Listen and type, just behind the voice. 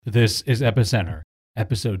This is Epicenter,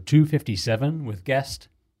 episode 257 with guest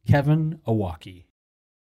Kevin Owocki.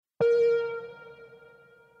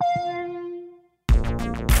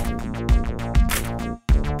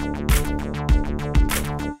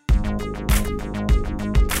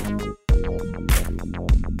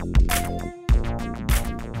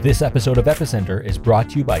 This episode of Epicenter is brought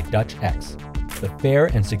to you by DutchX, the fair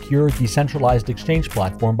and secure decentralized exchange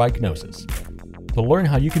platform by Gnosis. To learn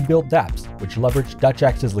how you can build dApps which leverage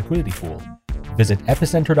DutchX's liquidity pool, visit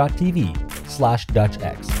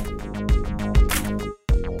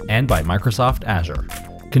epicenter.tv/DutchX. And by Microsoft Azure.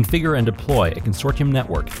 Configure and deploy a consortium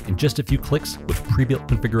network in just a few clicks with pre-built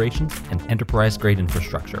configurations and enterprise-grade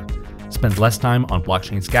infrastructure. Spend less time on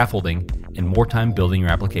blockchain scaffolding and more time building your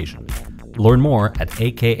application. Learn more at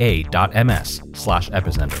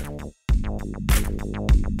aka.ms/epicenter.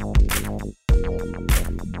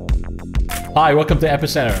 Hi, welcome to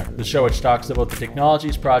Epicenter, the show which talks about the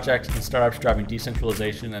technologies, projects, and startups driving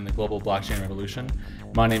decentralization and the global blockchain revolution.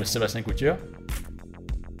 My name is Sébastien Couture.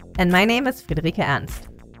 And my name is Friederike Ernst.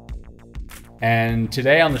 And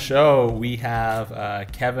today on the show, we have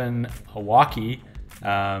Kevin Owocki.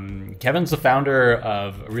 Kevin's the founder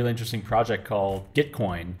of a really interesting project called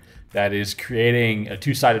Gitcoin that is creating a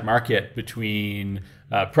two-sided market between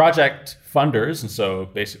project funders, and so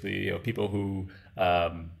basically people who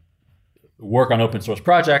work on open source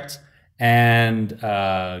projects, and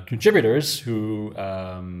contributors who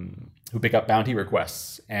pick up bounty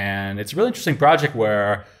requests. And it's a really interesting project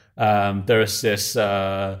where there's this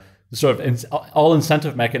sort of all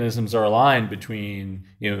incentive mechanisms are aligned between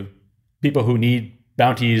people who need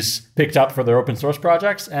bounties picked up for their open source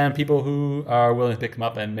projects and people who are willing to pick them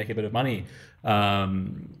up and make a bit of money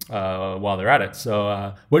while they're at it.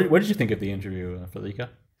 So what did you think of the interview, Friederike?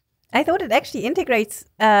 I thought it actually integrates,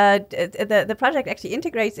 the project actually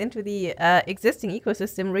integrates into the existing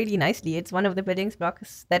ecosystem really nicely. It's one of the building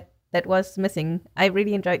blocks that was missing. I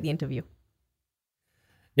really enjoyed the interview.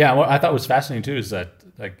 Yeah, what I thought was fascinating too is that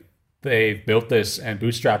they built this and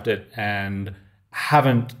bootstrapped it and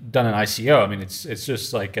haven't done an ICO. I mean, it's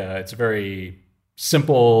just it's a very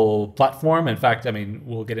simple platform. In fact, I mean,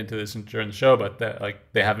 we'll get into this during the show, but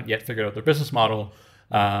they haven't yet figured out their business model.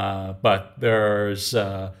 But there's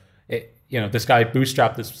this guy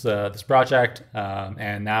bootstrapped this project,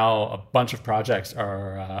 and now a bunch of projects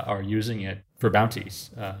are using it for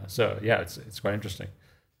bounties. So yeah, it's quite interesting.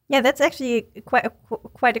 Yeah, that's actually quite a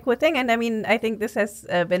cool thing. And I mean, I think this has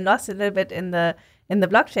been lost a little bit in the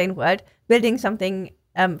blockchain world. Building something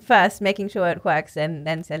first, making sure it works, and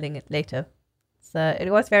then selling it later. So it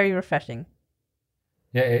was very refreshing.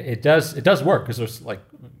 Yeah, it does work because there's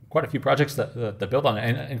quite a few projects that build on it.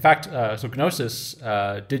 And in fact, so Gnosis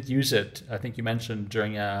did use it. I think you mentioned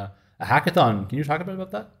during a hackathon. Can you talk a bit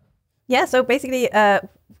about that? Yeah, so basically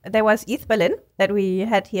there was ETH Berlin that we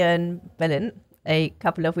had here in Berlin a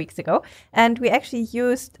couple of weeks ago. And we actually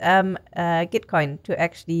used Gitcoin to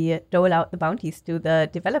actually dole out the bounties to the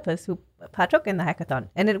developers who partook in the hackathon.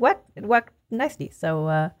 And it worked. It worked nicely.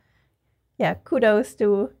 So kudos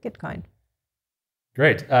to Gitcoin.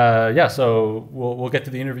 Great. So we'll get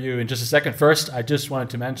to the interview in just a second. First, I just wanted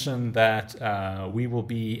to mention that we will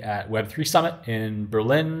be at Web3 Summit in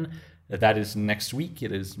Berlin. That is next week.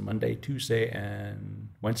 It is Monday, Tuesday, and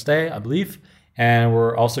Wednesday, I believe. And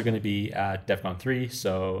we're also going to be at DEF CON 3.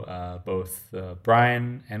 So both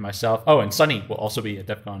Brian and myself, and Sunny will also be at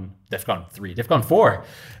DEF CON 3, DEF CON 4.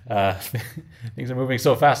 Things are moving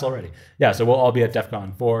so fast already. Yeah, so we'll all be at DEF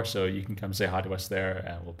CON 4. So you can come say hi to us there,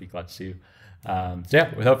 and we'll be glad to see you.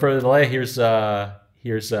 Without further delay, here's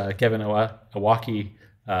Kevin Owocki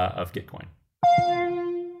of Gitcoin.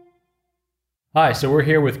 Hi, so we're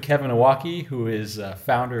here with Kevin Owocki, who is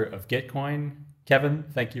founder of Gitcoin. Kevin,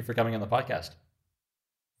 thank you for coming on the podcast.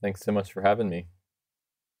 Thanks so much for having me.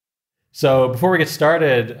 So before we get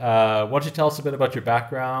started, why don't you tell us a bit about your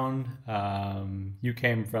background? You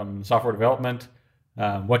came from software development.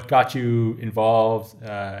 What got you involved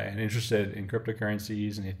and interested in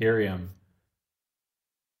cryptocurrencies and Ethereum?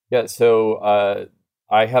 Yeah, so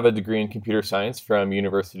I have a degree in computer science from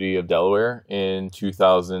University of Delaware in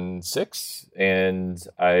 2006, and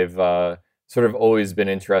I've sort of always been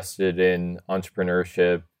interested in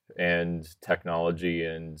entrepreneurship and technology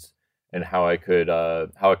and how I could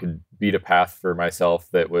beat a path for myself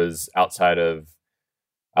that was outside of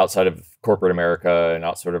corporate America and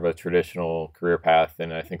outside of a traditional career path.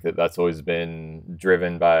 And I think that's always been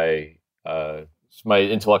driven by my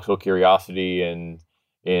intellectual curiosity and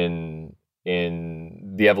in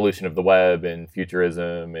the evolution of the web and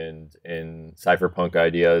futurism and cypherpunk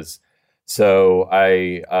ideas. So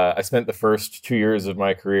I spent the first 2 years of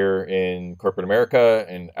my career in corporate America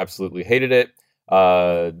and absolutely hated it.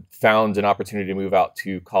 Found an opportunity to move out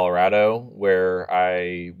to Colorado, where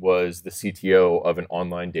I was the CTO of an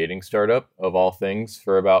online dating startup, of all things,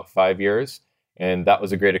 for about 5 years. And that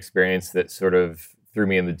was a great experience that sort of threw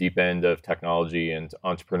me in the deep end of technology and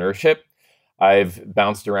entrepreneurship. I've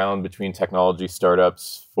bounced around between technology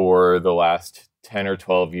startups for the last 10 or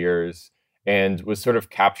 12 years and was sort of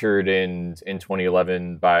captured in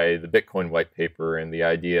 2011 by the Bitcoin white paper and the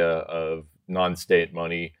idea of non-state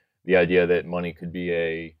money, the idea that money could be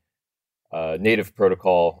a native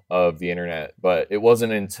protocol of the internet. But it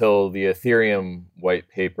wasn't until the Ethereum white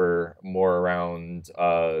paper, more around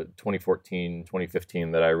 2014,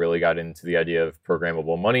 2015, that I really got into the idea of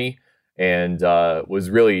programmable money, and was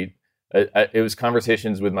really, it was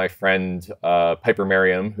conversations with my friend Piper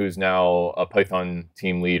Merriam, who's now a Python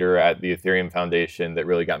team leader at the Ethereum Foundation, that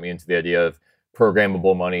really got me into the idea of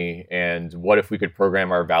programmable money, and what if we could program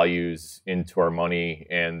our values into our money,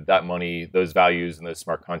 and that money, those values and those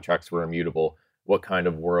smart contracts were immutable. What kind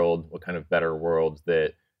of world, what kind of better world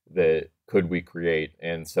that could we create?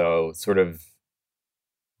 And so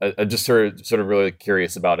I just sort of really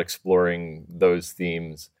curious about exploring those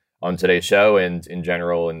themes on today's show and in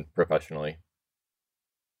general and professionally.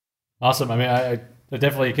 Awesome. I mean, I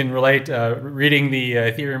definitely can relate. Reading the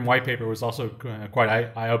Ethereum white paper was also quite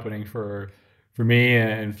eye-opening for me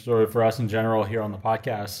and sort of for us in general here on the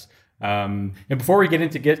podcast. And before we get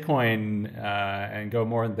into Gitcoin and go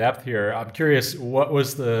more in depth here, I'm curious, what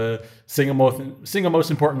was the single most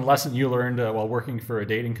important lesson you learned while working for a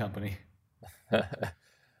dating company? What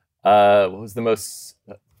was the most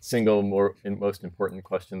important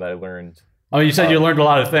question that I learned? I mean, you said you learned a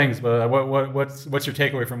lot of things, but what's your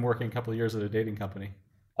takeaway from working a couple of years at a dating company?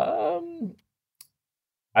 I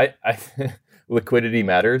liquidity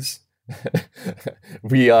matters.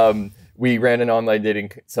 We ran an online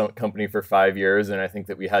dating company for 5 years, and I think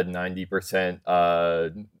that we had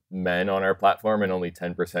 90% men on our platform and only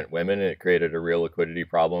 10% women, and it created a real liquidity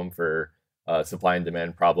problem for supply and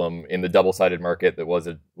demand problem in the double-sided market that was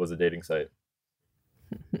a dating site.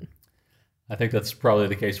 I think that's probably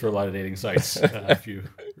the case for a lot of dating sites. If you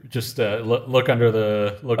just look under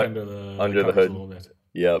the hood a little bit.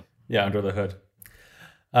 Yep. Yeah, under the hood.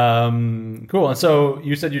 Cool. And so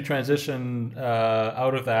you said you transitioned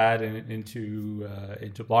out of that and into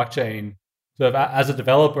blockchain. So as a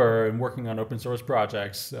developer and working on open source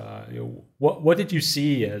projects, what did you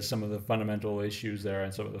see as some of the fundamental issues there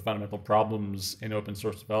and some of the fundamental problems in open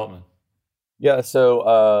source development? Yeah,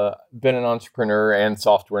 so been an entrepreneur and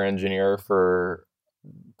software engineer for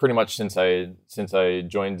pretty much since I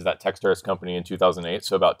joined that Techstars company in 2008,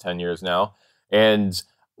 so about 10 years now. And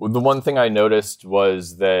the one thing I noticed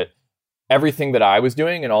was that everything that I was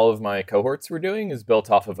doing and all of my cohorts were doing is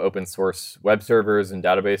built off of open source web servers and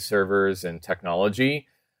database servers and technology,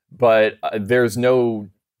 but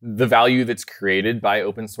the value that's created by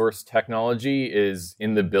open source technology is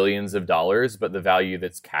in the billions of dollars, but the value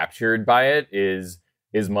that's captured by it is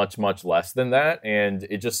much, much less than that. And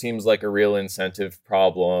it just seems like a real incentive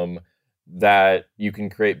problem that you can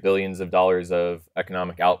create billions of dollars of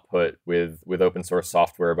economic output with open source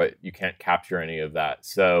software, but you can't capture any of that.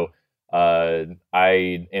 So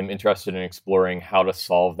I am interested in exploring how to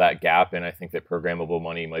solve that gap, and I think that programmable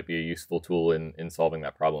money might be a useful tool in solving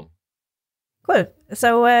that problem. Cool.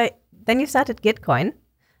 So then you started Gitcoin.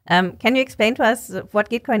 Can you explain to us what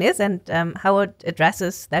Gitcoin is and how it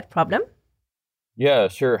addresses that problem? Yeah,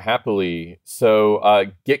 sure, happily. So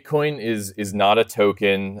Gitcoin is not a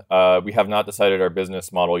token. We have not decided our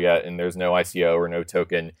business model yet, and there's no ICO or no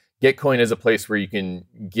token. Gitcoin is a place where you can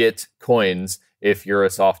get coins if you're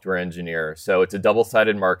a software engineer. So it's a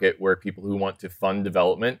double-sided market where people who want to fund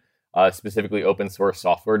development, specifically open source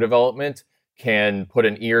software development, can put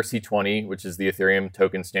an ERC20, which is the Ethereum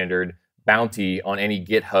token standard, bounty on any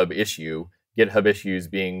GitHub issue. GitHub issues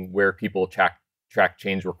being where people track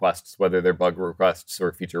change requests, whether they're bug requests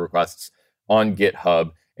or feature requests on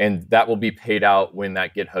GitHub, and that will be paid out when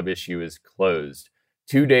that GitHub issue is closed.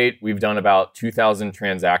 To date, we've done about 2,000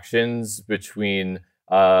 transactions between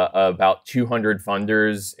about 200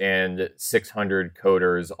 funders and 600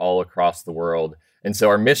 coders all across the world. And so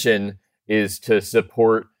our mission is to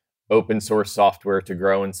support open source software, to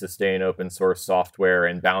grow and sustain open source software,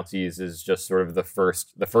 and bounties is just sort of the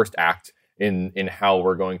first act in how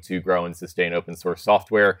we're going to grow and sustain open source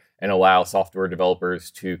software and allow software developers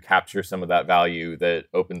to capture some of that value that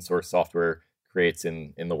open source software creates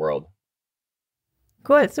in the world.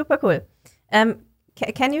 Cool, super cool. Can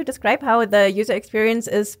can you describe how the user experience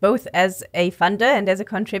is both as a funder and as a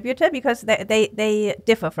contributor? Because they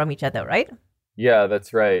differ from each other, right? Yeah,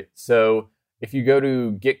 that's right. So if you go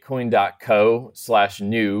to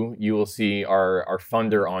gitcoin.co/new, you will see our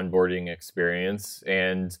funder onboarding experience.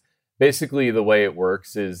 And basically the way it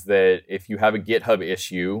works is that if you have a GitHub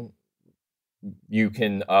issue, you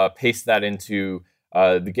can paste that into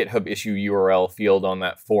the GitHub issue URL field on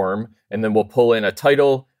that form, and then we'll pull in a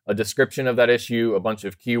title, a description of that issue, a bunch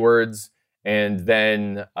of keywords, and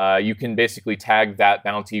then you can basically tag that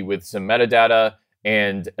bounty with some metadata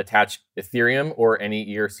and attach Ethereum or any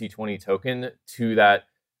ERC20 token to that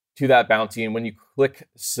bounty. And when you click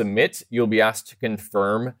submit, you'll be asked to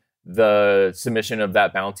confirm the submission of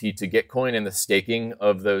that bounty to Gitcoin and the staking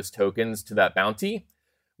of those tokens to that bounty.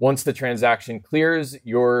 Once the transaction clears,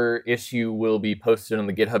 your issue will be posted on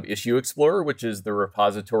the GitHub Issue Explorer, which is the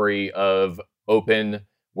repository of open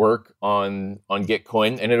work on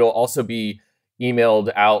Gitcoin. And it'll also be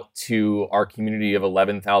emailed out to our community of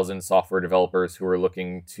 11,000 software developers who are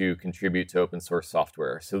looking to contribute to open source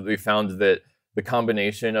software. So we found that the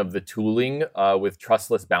combination of the tooling with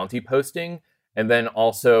trustless bounty posting, and then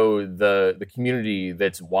also the community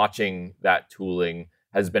that's watching that tooling,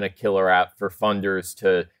 has been a killer app for funders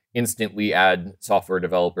to instantly add software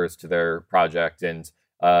developers to their project. And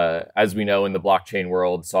as we know, in the blockchain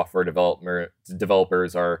world, software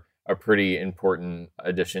developers are a pretty important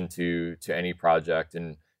addition to any project.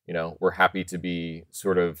 And we're happy to be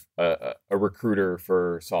sort of a recruiter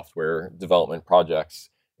for software development projects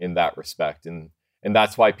in that respect. And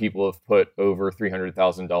that's why people have put over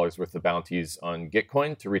 $300,000 worth of bounties on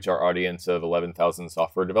Gitcoin to reach our audience of 11,000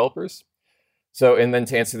 software developers. So, and then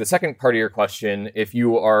to answer the second part of your question, if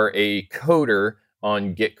you are a coder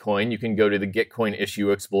on Gitcoin, you can go to the Gitcoin Issue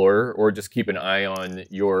Explorer or just keep an eye on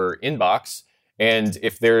your inbox. And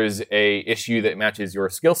if there's a issue that matches your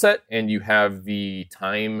skill set and you have the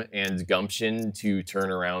time and gumption to turn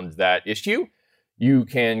around that issue, you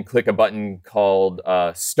can click a button called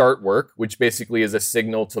Start Work, which basically is a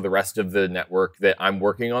signal to the rest of the network that I'm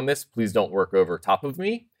working on this. Please don't work over top of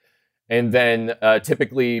me. And then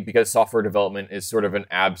typically, because software development is sort of an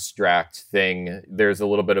abstract thing, there's a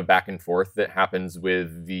little bit of back and forth that happens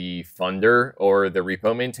with the funder or the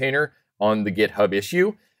repo maintainer on the GitHub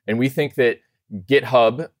issue. And we think that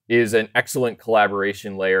GitHub is an excellent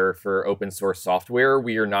collaboration layer for open source software.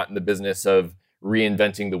 We are not in the business of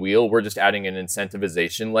reinventing the wheel. We're just adding an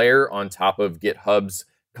incentivization layer on top of GitHub's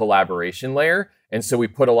collaboration layer. And so we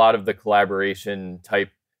put a lot of the collaboration type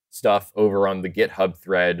stuff over on the GitHub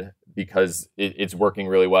thread because it's working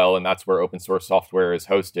really well, and that's where open source software is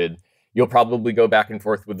hosted. You'll probably go back and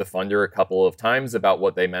forth with the funder a couple of times about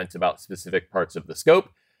what they meant about specific parts of the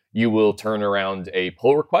scope. You will turn around a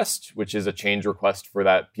pull request, which is a change request for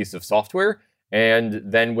that piece of software. And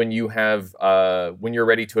then when you have, when you're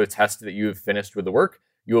ready to attest that you have finished with the work,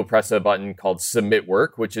 you will press a button called Submit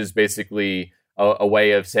Work, which is basically a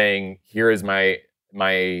way of saying, here is my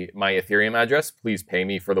Ethereum address. Please pay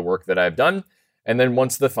me for the work that I've done. And then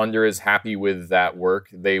once the funder is happy with that work,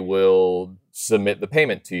 they will submit the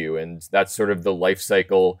payment to you. And that's sort of the life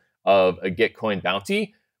cycle of a Gitcoin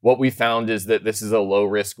bounty. What we found is that this is a low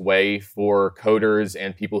risk way for coders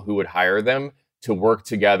and people who would hire them to work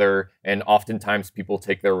together. And oftentimes people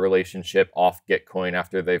take their relationship off Gitcoin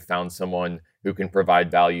after they've found someone who can provide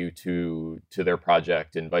value to their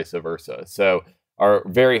project and vice versa. So are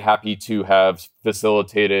very happy to have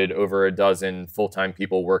facilitated over a dozen full-time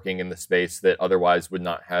people working in the space that otherwise would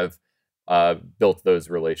not have built those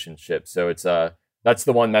relationships. So it's that's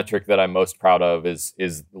the one metric that I'm most proud of is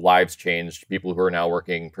lives changed, people who are now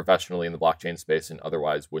working professionally in the blockchain space and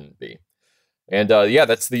otherwise wouldn't be. And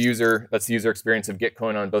that's the user experience of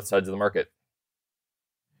Gitcoin on both sides of the market.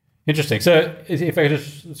 Interesting. So if I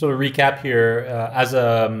just sort of recap here, as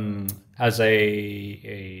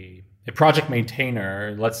a project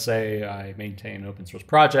maintainer, let's say I maintain an open source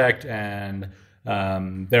project and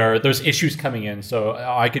there's issues coming in. So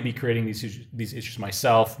I could be creating these issues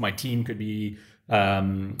myself. My team could be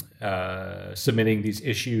submitting these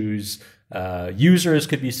issues. Users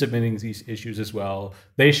could be submitting these issues as well.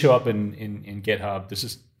 They show up in GitHub. This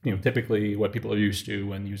is typically what people are used to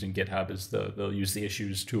when using GitHub is they'll use the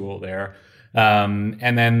issues tool there,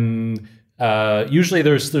 and then usually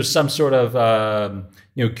there's some sort of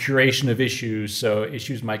curation of issues. So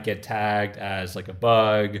issues might get tagged as like a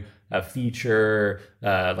bug, a feature,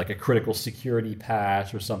 like a critical security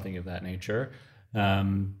patch or something of that nature.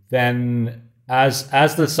 Then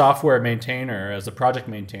as the software maintainer, as the project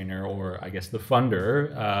maintainer, or I guess the funder,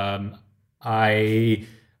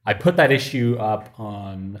 I put that issue up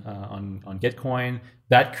on Gitcoin.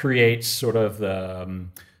 That creates sort of the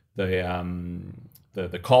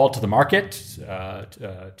call to the market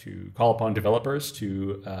to call upon developers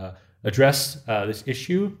to address this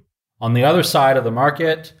issue. On the other side of the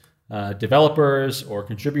market, developers or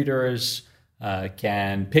contributors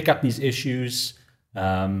can pick up these issues.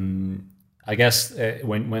 I guess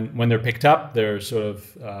when they're picked up, they're sort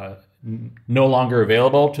of no longer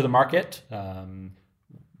available to the market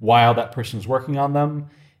while that person is working on them.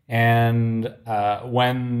 And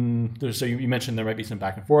so you mentioned there might be some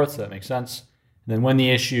back and forth, so that makes sense. And then when the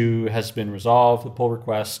issue has been resolved, the pull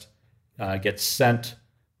request gets sent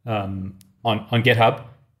on GitHub,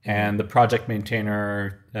 and the project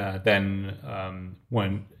maintainer then,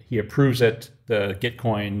 when he approves it, the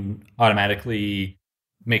Gitcoin automatically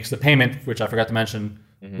makes the payment, which I forgot to mention,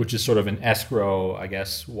 which is sort of an escrow, I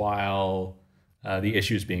guess, while the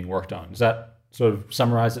issue is being worked on. Does that sort of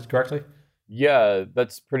summarize it correctly? Yeah,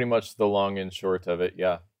 that's pretty much the long and short of it.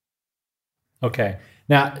 Yeah. Okay.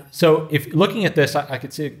 Now, so if looking at this, I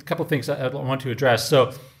could see a couple of things I want to address.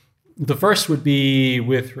 So the first would be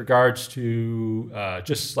with regards to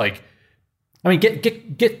just like, I mean,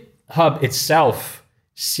 GitHub itself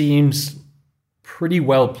seems pretty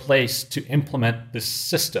well placed to implement this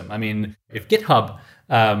system. I mean, if GitHub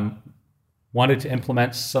wanted to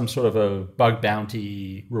implement some sort of a bug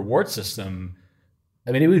bounty reward system,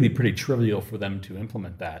 I mean, it would be pretty trivial for them to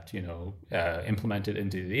implement that, implement it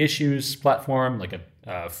into the issues platform. Like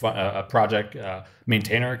a project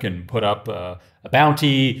maintainer can put up a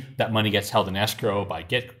bounty. That money gets held in escrow by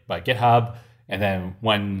GitHub. And then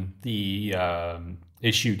when the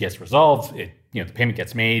issue gets resolved, the payment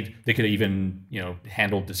gets made. They could even,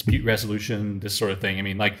 handle dispute resolution, this sort of thing. I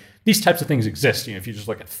mean, like these types of things exist. If you just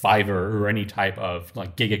look at Fiverr or any type of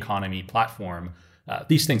like gig economy platform,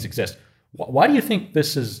 these things exist. Why do you think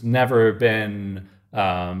this has never been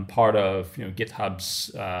part of GitHub's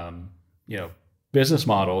business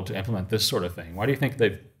model to implement this sort of thing? Why do you think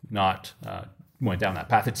they've not went down that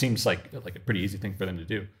path? It seems like a pretty easy thing for them to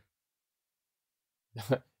do.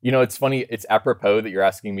 It's funny. It's apropos that you're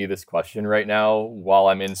asking me this question right now while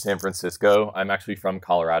I'm in San Francisco. I'm actually from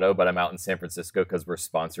Colorado, but I'm out in San Francisco because we're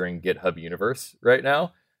sponsoring GitHub Universe right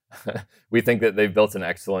now. We think that they've built an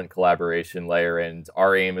excellent collaboration layer, and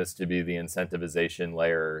our aim is to be the incentivization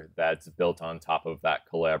layer that's built on top of that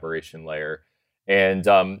collaboration layer. And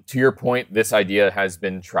to your point, this idea has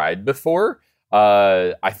been tried before.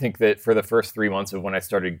 I think that for the first 3 months of when I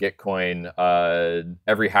started Gitcoin,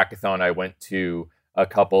 every hackathon I went to, a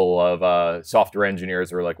couple of software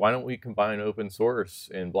engineers were like, why don't we combine open source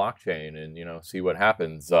and blockchain and, see what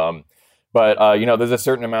happens. But there's a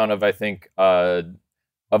certain amount of, I think,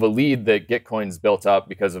 of a lead that Gitcoin's built up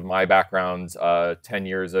because of my background, 10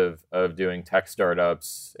 years of doing tech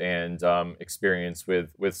startups and experience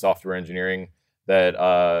with software engineering that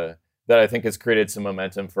I think has created some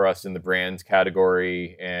momentum for us in the brand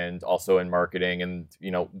category and also in marketing. And,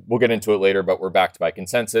 we'll get into it later, but we're backed by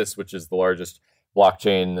Consensus, which is the largest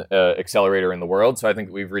blockchain accelerator in the world. So I think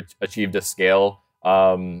we've achieved a scale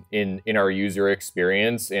in our user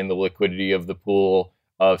experience and the liquidity of the pool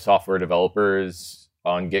of software developers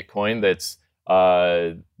on Gitcoin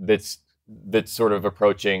that's sort of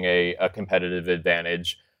approaching a competitive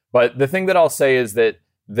advantage. But the thing that I'll say is that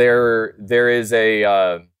there is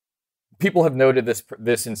people have noted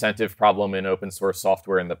this incentive problem in open source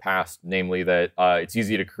software in the past, namely that it's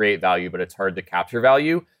easy to create value, but it's hard to capture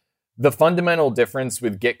value. The fundamental difference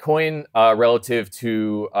with Gitcoin relative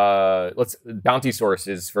to Bounty Source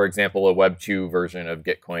is, for example, a Web2 version of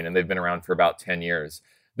Gitcoin, and they've been around for about 10 years.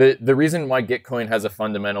 The reason why Gitcoin has a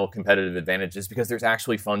fundamental competitive advantage is because there's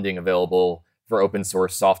actually funding available for open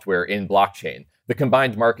source software in blockchain. The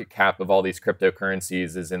combined market cap of all these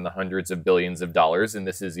cryptocurrencies is in the hundreds of billions of dollars, and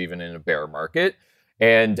this is even in a bear market.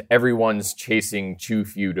 And everyone's chasing too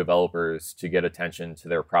few developers to get attention to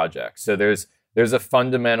their projects. So there's a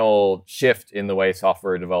fundamental shift in the way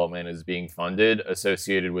software development is being funded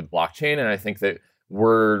associated with blockchain, and I think that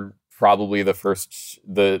we're probably the first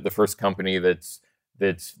company that's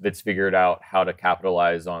figured out how to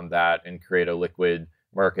capitalize on that and create a liquid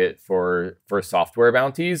market for software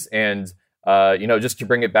bounties. And just to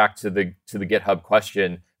bring it back to the GitHub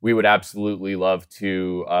question, we would absolutely love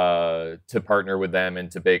to partner with them and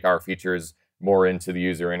to bake our features more into the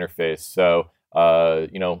user interface. So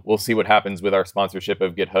we'll see what happens with our sponsorship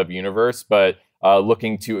of GitHub Universe, but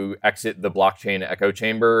looking to exit the blockchain echo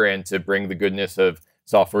chamber and to bring the goodness of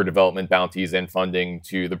software development bounties and funding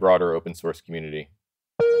to the broader open source community.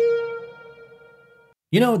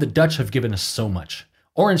 The Dutch have given us so much.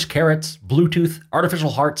 Orange carrots, Bluetooth, artificial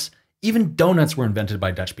hearts. Even donuts were invented by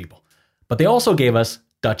Dutch people. But they also gave us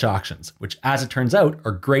Dutch auctions, which, as it turns out,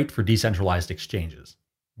 are great for decentralized exchanges.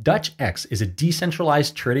 DutchX is a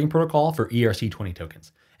decentralized trading protocol for ERC20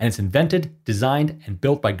 tokens, and it's invented, designed, and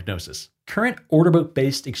built by Gnosis. Current order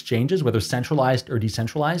book-based exchanges, whether centralized or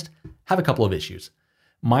decentralized, have a couple of issues.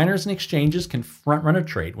 Miners and exchanges can front-run a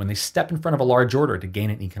trade when they step in front of a large order to gain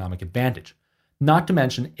an economic advantage, not to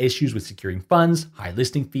mention issues with securing funds, high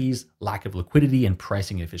listing fees, lack of liquidity, and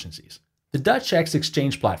pricing inefficiencies. The DutchX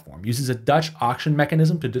exchange platform uses a Dutch auction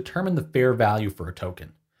mechanism to determine the fair value for a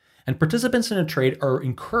token, and participants in a trade are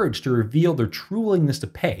encouraged to reveal their true willingness to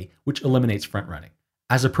pay, which eliminates front-running.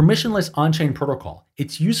 As a permissionless on-chain protocol,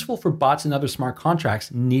 it's useful for bots and other smart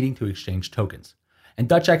contracts needing to exchange tokens. And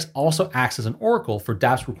DutchX also acts as an oracle for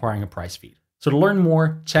dApps requiring a price feed. So to learn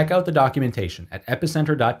more, check out the documentation at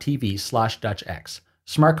epicenter.tv/DutchX.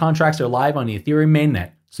 Smart contracts are live on the Ethereum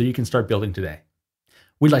mainnet, so you can start building today.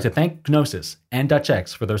 We'd like to thank Gnosis and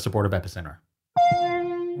DutchX for their support of Epicenter.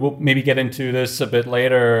 We'll maybe get into this a bit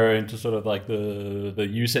later, into sort of like the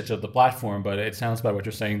usage of the platform, but it sounds by what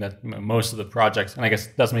you're saying that most of the projects, and I guess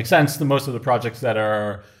it does make sense, that most of the projects that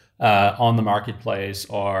are on the marketplace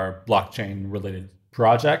are blockchain-related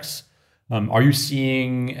projects. Are you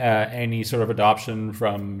seeing any sort of adoption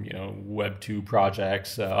from Web 2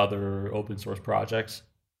 projects, other open source projects?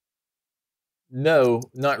 No,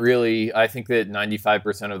 not really. I think that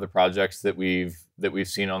 95% of the projects that we've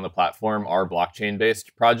seen on the platform are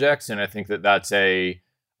blockchain-based projects, and I think that that's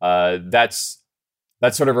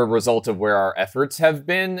sort of a result of where our efforts have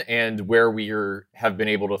been and where we have been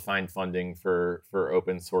able to find funding for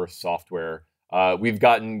open source software. We've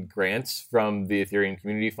gotten grants from the Ethereum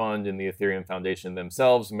Community Fund and the Ethereum Foundation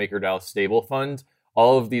themselves, MakerDAO Stable Fund.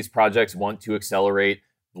 All of these projects want to accelerate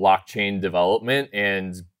blockchain development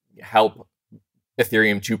and help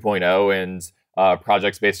Ethereum 2.0 and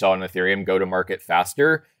projects based on Ethereum go to market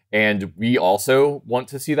faster. And we also want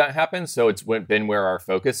to see that happen. So it's been where our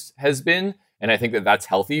focus has been. And I think that that's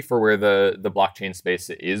healthy for where the blockchain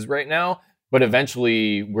space is right now. But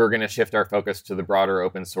eventually, we're going to shift our focus to the broader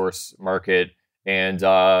open source market. And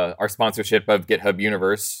our sponsorship of GitHub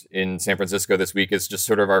Universe in San Francisco this week is just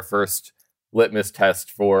sort of our first litmus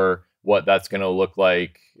test for what that's going to look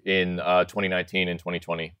like in 2019 and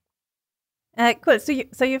 2020. Cool.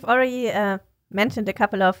 So you've already mentioned a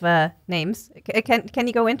couple of names. Can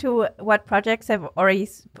you go into what projects have already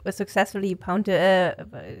successfully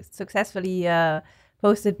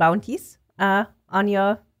posted bounties on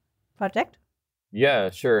your project? Yeah,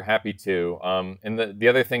 sure. Happy to. And the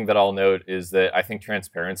other thing that I'll note is that I think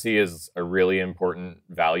transparency is a really important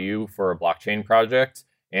value for a blockchain project.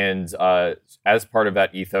 And as part of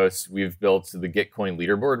that ethos, we've built the Gitcoin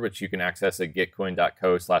leaderboard, which you can access at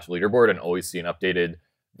gitcoin.co/leaderboard and always see an updated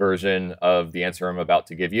version of the answer I'm about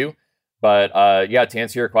to give you. But yeah, to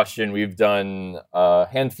answer your question, we've done a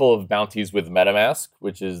handful of bounties with MetaMask,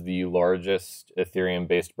 which is the largest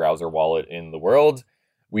Ethereum-based browser wallet in the world.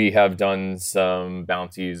 We have done some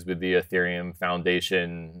bounties with the Ethereum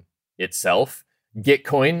Foundation itself.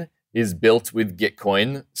 Gitcoin is built with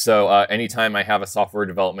Gitcoin. So anytime I have a software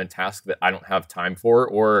development task that I don't have time for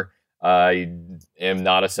or I am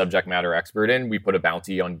not a subject matter expert in, we put a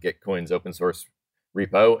bounty on Gitcoin's open source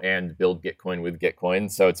repo and build Gitcoin with Gitcoin.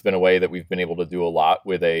 So it's been a way that we've been able to do a lot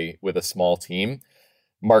with a small team.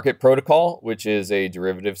 Market Protocol, which is a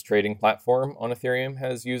derivatives trading platform on Ethereum,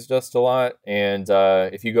 has used us a lot. And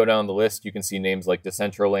if you go down the list, you can see names like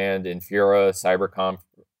Decentraland, Infura, Cyber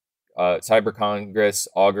Congress,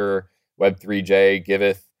 Augur, Web3J,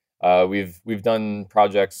 Giveth. We've done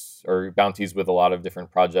projects or bounties with a lot of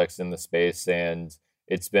different projects in the space, and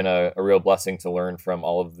it's been a real blessing to learn from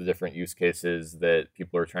all of the different use cases that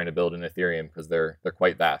people are trying to build in Ethereum because they're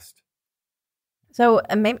quite vast. So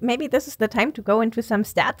maybe this is the time to go into some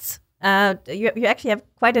stats. You actually have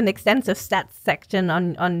quite an extensive stats section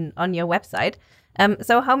on your website.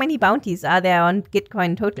 So how many bounties are there on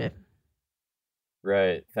Gitcoin total?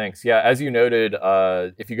 Right. Thanks. Yeah. As you noted,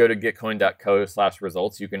 if you go to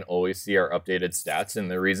gitcoin.co/results, you can always see our updated stats.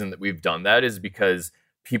 And the reason that we've done that is because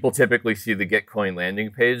people typically see the Gitcoin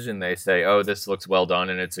landing page and they say, oh, this looks well done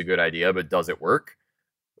and it's a good idea, but does it work?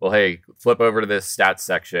 Well, hey, flip over to this stats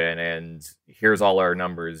section and here's all our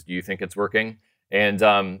numbers. Do you think it's working? And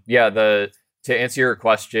to answer your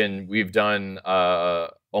question, we've done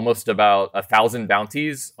almost about 1,000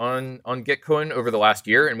 bounties on Gitcoin over the last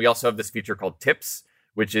year. And we also have this feature called Tips,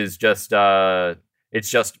 which is just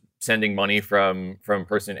sending money from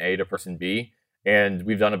person A to person B. And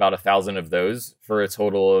we've done about 1,000 of those for a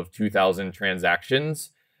total of 2,000 transactions.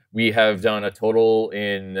 We have done a total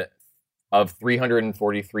of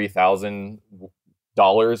 343,000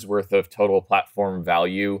 worth of total platform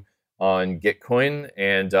value on Gitcoin.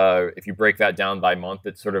 And if you break that down by month,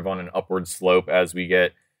 it's sort of on an upward slope as we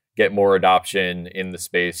get more adoption in the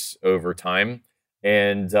space over time.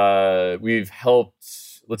 And we've helped,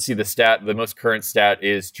 let's see, the most current stat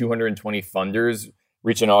is 220 funders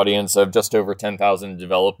reach an audience of just over 10,000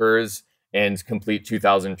 developers and complete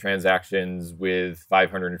 2,000 transactions with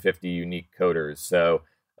 550 unique coders. So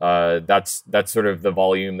that's sort of the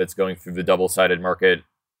volume that's going through the double-sided market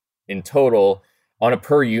in total. On a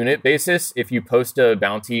per unit basis, if you post a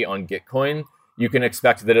bounty on Gitcoin, you can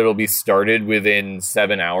expect that it'll be started within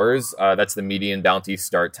 7 hours. That's the median bounty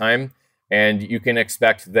start time. And you can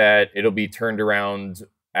expect that it'll be turned around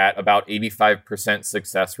at about 85%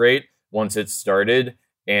 success rate once it's started.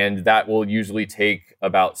 And that will usually take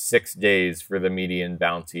about 6 days for the median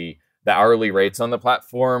bounty. The hourly rates on the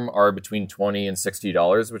platform are between $20 and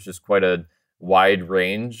 $60, which is quite a wide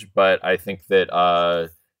range. But I think that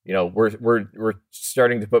we're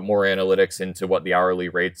starting to put more analytics into what the hourly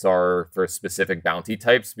rates are for specific bounty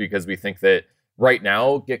types, because we think that right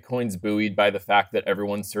now Gitcoin's buoyed by the fact that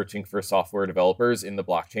everyone's searching for software developers in the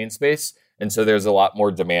blockchain space, and so there's a lot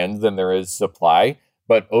more demand than there is supply.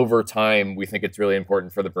 But over time, we think it's really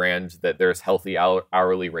important for the brand that there's healthy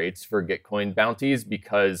hourly rates for Gitcoin bounties,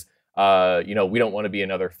 because we don't want to be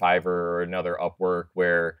another Fiverr or another Upwork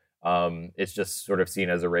where it's just sort of seen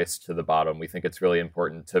as a race to the bottom. We think it's really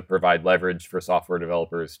important to provide leverage for software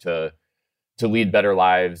developers to lead better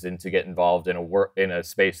lives and to get involved in a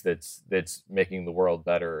space that's making the world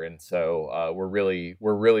better. And so we're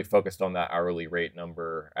really focused on that hourly rate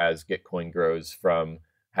number as Gitcoin grows from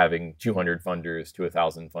having 200 funders to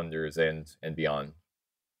 1,000 funders and beyond.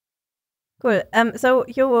 Cool.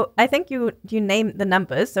 So I think you named the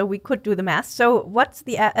numbers, so we could do the math. So what's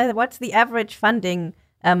the average funding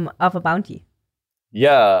of a bounty?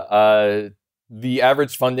 Yeah, the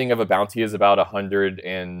average funding of a bounty is about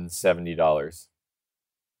 $170.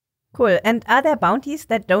 Cool. And are there bounties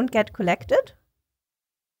that don't get collected?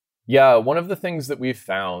 Yeah, one of the things that we've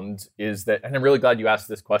found is that, and I'm really glad you asked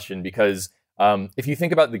this question, because if you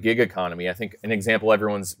think about the gig economy, I think an example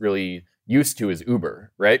everyone's really used to is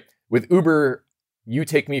Uber, right? With Uber, you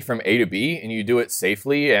take me from A to B and you do it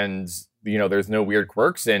safely, and there's no weird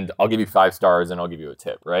quirks, and I'll give you 5 stars and I'll give you a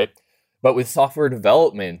tip, right? But with software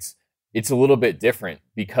development, it's a little bit different,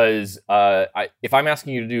 because if I'm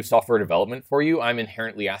asking you to do software development for you, I'm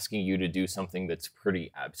inherently asking you to do something that's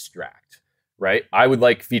pretty abstract, right? I would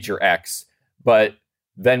like feature X, but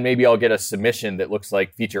then maybe I'll get a submission that looks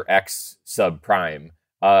like feature X subprime,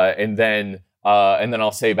 and then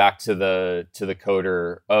I'll say back to the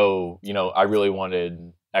coder, I really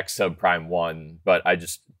wanted X subprime 1, but I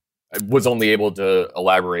was only able to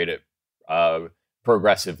elaborate it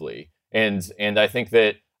progressively, and I think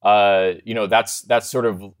that that's sort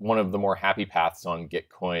of one of the more happy paths on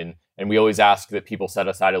Gitcoin. And we always ask that people set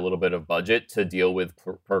aside a little bit of budget to deal with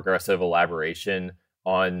progressive elaboration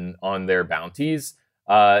on their bounties.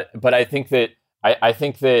 But I think that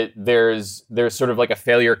there's sort of like a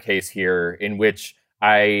failure case here in which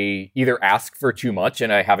I either ask for too much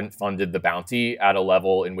and I haven't funded the bounty at a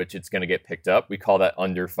level in which it's going to get picked up. We call that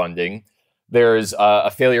underfunding. There's a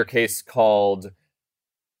failure case called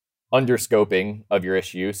underscoping of your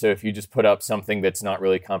issue. So if you just put up something that's not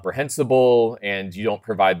really comprehensible and you don't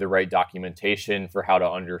provide the right documentation for how to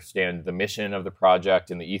understand the mission of the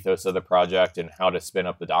project and the ethos of the project and how to spin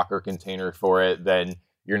up the Docker container for it, then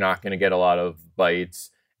you're not going to get a lot of bites.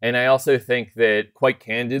 And I also think that, quite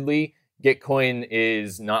candidly, Gitcoin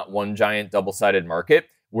is not one giant double-sided market.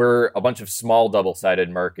 We're a bunch of small double-sided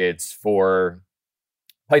markets for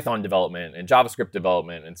Python development and JavaScript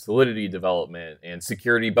development and Solidity development and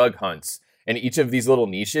security bug hunts. And each of these little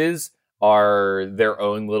niches are their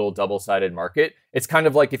own little double-sided market. It's kind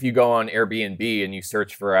of like if you go on Airbnb and you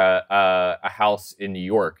search for a house in New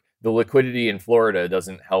York. The liquidity in Florida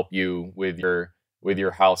doesn't help you with your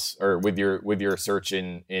house or with your search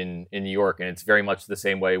in New York. And it's very much the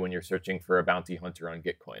same way when you're searching for a bounty hunter on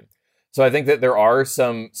Gitcoin. So I think that there are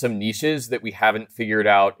some niches that we haven't figured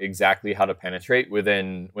out exactly how to penetrate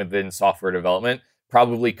within software development.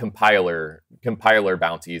 Probably compiler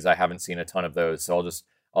bounties. I haven't seen a ton of those, so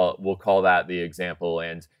we'll call that the example.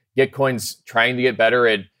 And Gitcoin's trying to get better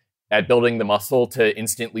at building the muscle to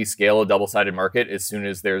instantly scale a double-sided market as soon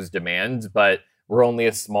as there's demand, but we're only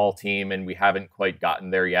a small team and we haven't quite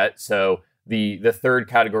gotten there yet. So the third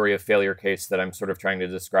category of failure case that I'm sort of trying to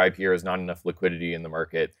describe here is not enough liquidity in the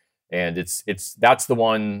market. And that's the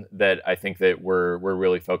one that I think that we're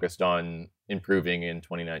really focused on improving in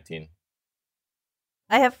 2019.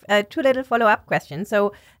 I have 2 little follow-up questions.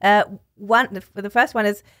 So the first one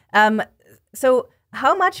is, so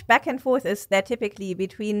how much back and forth is there typically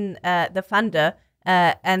between the funder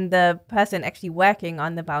and the person actually working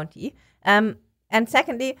on the bounty? And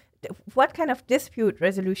secondly, what kind of dispute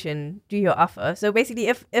resolution do you offer? So basically,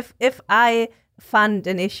 if I fund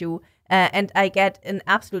an issue and I get an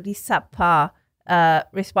absolutely subpar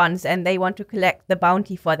response and they want to collect the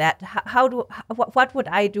bounty for that, what would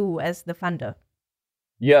I do as the funder?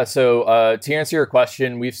 Yeah, so to answer your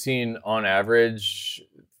question, we've seen on average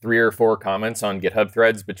 3 or 4 comments on GitHub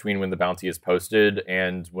threads between when the bounty is posted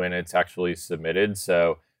and when it's actually submitted.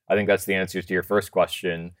 So I think that's the answer to your first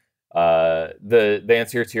question. The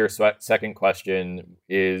answer to your second question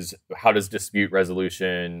is, how does dispute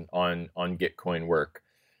resolution on Gitcoin work?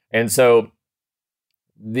 And so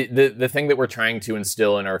the thing that we're trying to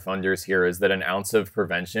instill in our funders here is that an ounce of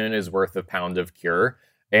prevention is worth a pound of cure.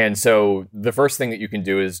 And so the first thing that you can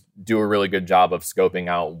do is do a really good job of scoping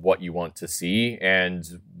out what you want to see and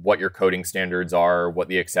what your coding standards are, what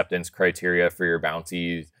the acceptance criteria for your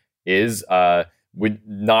bounty is.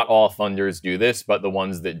 Not all funders do this, but the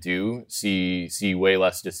ones that do see way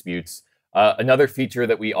less disputes. Another feature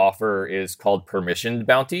that we offer is called permissioned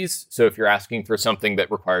bounties. So if you're asking for something that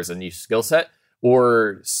requires a niche skill set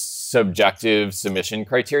or subjective submission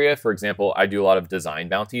criteria, for example, I do a lot of design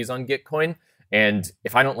bounties on Gitcoin. And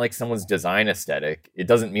if I don't like someone's design aesthetic, it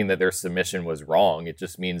doesn't mean that their submission was wrong. It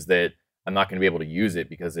just means that I'm not going to be able to use it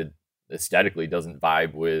because it aesthetically doesn't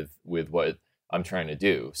vibe with what I'm trying to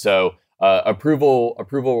do. So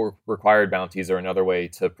approval required bounties are another way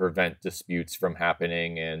to prevent disputes from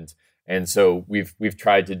happening. And so we've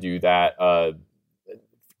tried to do that,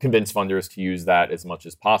 convince funders to use that as much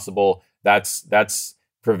as possible. That's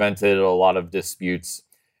prevented a lot of disputes.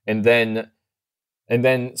 And then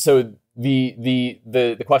so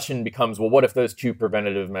the question becomes, well, what if those 2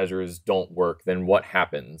 preventative measures don't work? Then what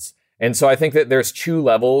happens? And so I think that there's 2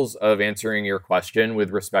 levels of answering your question with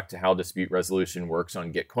respect to how dispute resolution works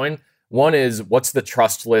on Gitcoin. One is, what's the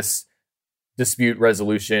trustless dispute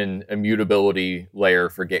resolution immutability layer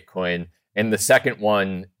for Gitcoin? And the second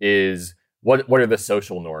one is, what are the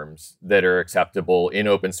social norms that are acceptable in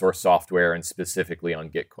open source software and specifically on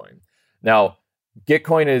Gitcoin? Now,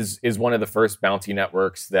 Gitcoin is one of the first bounty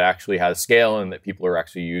networks that actually has scale and that people are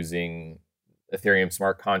actually using Ethereum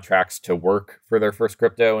smart contracts to work for their first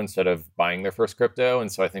crypto instead of buying their first crypto.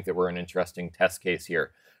 And so I think that we're an interesting test case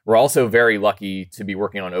here. We're also very lucky to be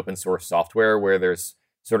working on open source software where there's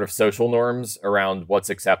sort of social norms around what's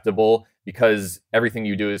acceptable, because everything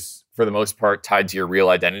you do is, for the most part, tied to your real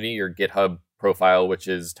identity, your GitHub profile, which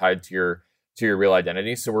is tied to your real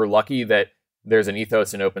identity. So we're lucky that there's an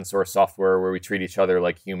ethos in open source software where we treat each other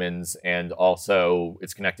like humans, and also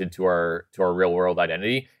it's connected to our real world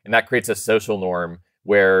identity. And that creates a social norm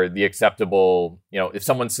where the acceptable, if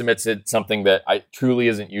someone submits something that truly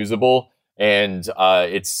isn't usable and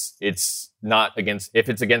it's not if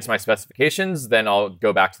it's against my specifications, then I'll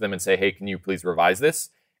go back to them and say, hey, can you please revise this?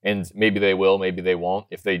 And maybe they will, maybe they won't.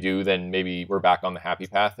 If they do, then maybe we're back on the happy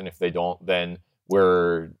path. And if they don't, then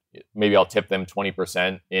maybe I'll tip them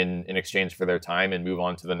 20% in exchange for their time and move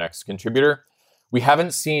on to the next contributor. We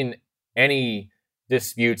haven't seen any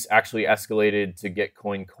disputes actually escalated to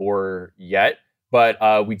Gitcoin Core yet,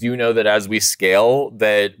 but we do know that as we scale,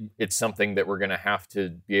 that it's something that we're going to have to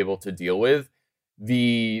be able to deal with.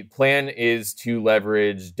 The plan is to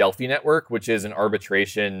leverage Delphi Network, which is an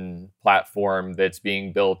arbitration platform that's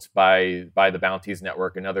being built by the Bounties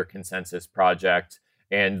Network, another consensus project.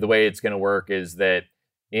 And the way it's going to work is that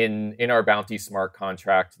in our Bounty smart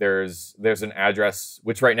contract, there's an address,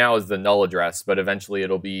 which right now is the null address, but eventually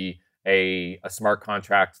it'll be a smart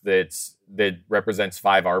contract that represents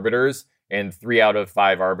 5 arbiters, and 3 out of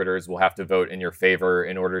 5 arbiters will have to vote in your favor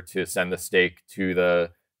in order to send the stake to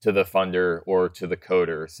the funder or to the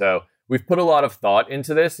coder. So we've put a lot of thought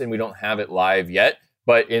into this, and we don't have it live yet.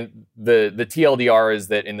 But in the TLDR is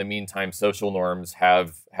that in the meantime, social norms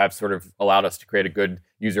have sort of allowed us to create a good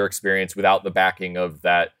user experience without the backing of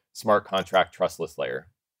that smart contract trustless layer.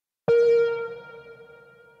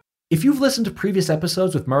 If you've listened to previous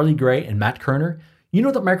episodes with Marley Gray and Matt Kerner, you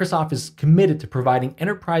know that Microsoft is committed to providing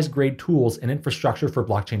enterprise-grade tools and infrastructure for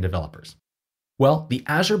blockchain developers. Well, the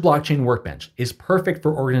Azure Blockchain Workbench is perfect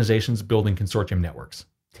for organizations building consortium networks.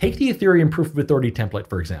 Take the Ethereum Proof of Authority template,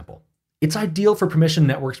 for example. It's ideal for permission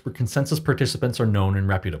networks where consensus participants are known and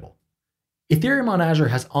reputable. Ethereum on Azure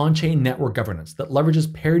has on-chain network governance that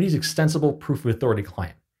leverages Parity's extensible Proof of Authority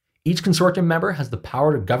client. Each consortium member has the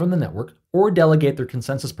power to govern the network or delegate their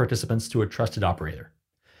consensus participants to a trusted operator.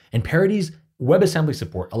 And Parity's WebAssembly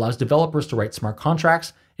support allows developers to write smart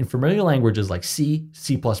contracts in familiar languages like C,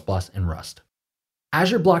 C++, and Rust.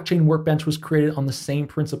 Azure Blockchain Workbench was created on the same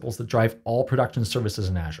principles that drive all production services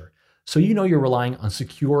in Azure. So you know you're relying on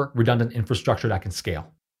secure, redundant infrastructure that can scale.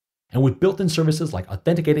 And with built-in services like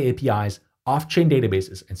authenticated APIs, off-chain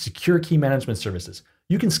databases, and secure key management services,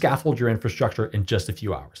 you can scaffold your infrastructure in just a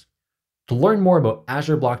few hours. To learn more about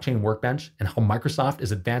Azure Blockchain Workbench and how Microsoft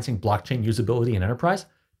is advancing blockchain usability in enterprise,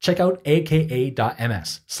 check out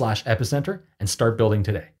aka.ms/epicenter and start building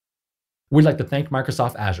today. We'd like to thank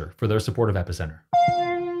Microsoft Azure for their support of Epicenter.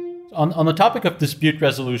 On the topic of dispute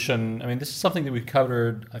resolution, I mean, this is something that we've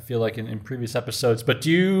covered, I feel like, in previous episodes. But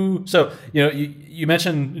you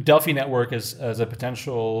mentioned Delphi Network as a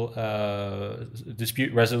potential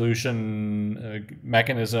dispute resolution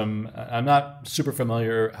mechanism. I'm not super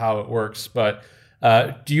familiar how it works, but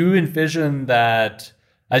do you envision that,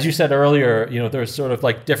 as you said earlier, there's sort of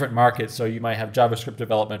like different markets. So you might have JavaScript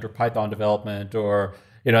development or Python development, or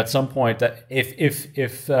at some point that if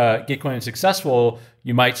Gitcoin is successful,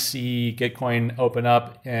 you might see Gitcoin open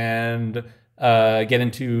up and get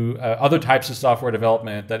into other types of software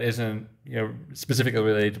development that isn't specifically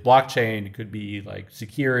related to blockchain. It could be like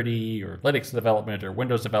security or Linux development or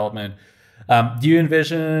Windows development. Do you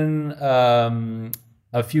envision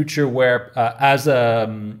a future where, as a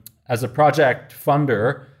project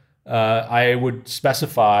funder, I would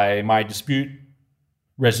specify my dispute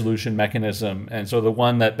resolution mechanism, and so the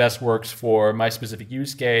one that best works for my specific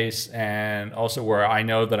use case, and also where I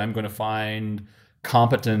know that I'm going to find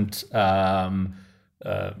competent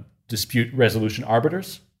dispute resolution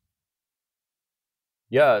arbiters?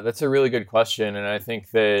 Yeah, that's a really good question, and I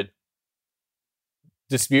think that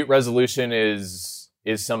dispute resolution is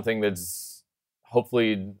something that's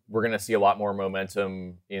hopefully we're going to see a lot more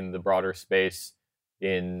momentum in the broader space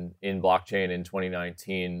in blockchain in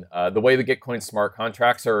 2019. The way the Gitcoin smart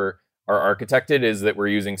contracts are architected is that we're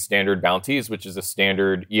using standard bounties, which is a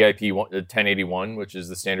standard EIP 1081, which is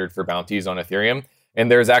the standard for bounties on Ethereum. And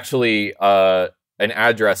there's actually an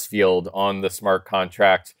address field on the smart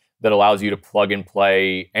contract that allows you to plug and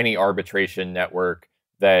play any arbitration network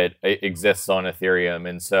that exists on Ethereum.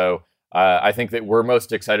 And so I think that we're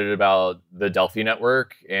most excited about the Delphi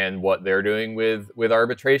network and what they're doing with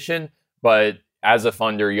arbitration. But as a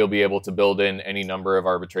funder, you'll be able to build in any number of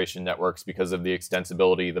arbitration networks because of the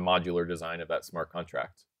extensibility, the modular design of that smart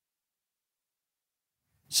contract.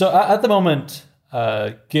 So at the moment,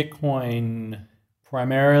 Gitcoin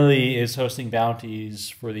primarily is hosting bounties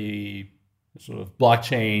for the sort of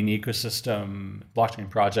blockchain ecosystem, blockchain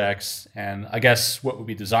projects. And I guess what would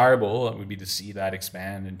be desirable would be to see that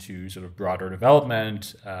expand into sort of broader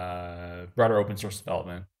development, broader open source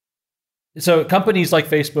development. So companies like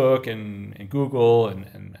Facebook and Google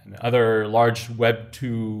and other large Web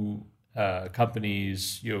 2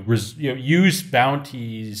 companies, use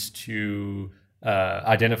bounties to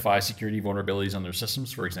identify security vulnerabilities on their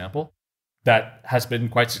systems, for example. That has been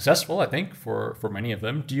quite successful, I think, for many of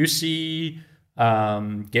them. Do you see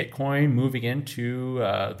Gitcoin moving into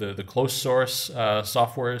the closed source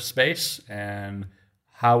software space, and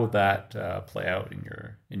how would that play out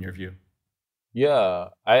in your view?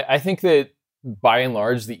 Yeah, I think that by and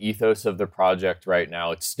large, the ethos of the project right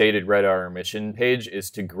now, it's stated right on our mission page, is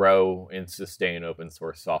to grow and sustain open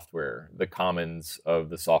source software, the commons of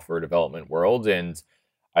the software development world. And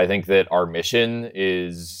I think that our mission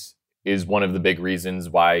is one of the big reasons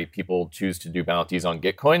why people choose to do bounties on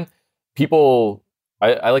Gitcoin.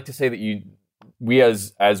 I like to say that we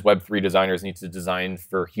as Web3 designers need to design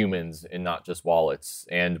for humans and not just wallets.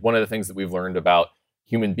 And one of the things that we've learned about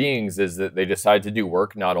human beings is that they decide to do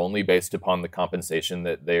work not only based upon the compensation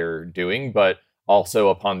that they're doing, but also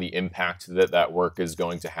upon the impact that work is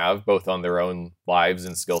going to have, both on their own lives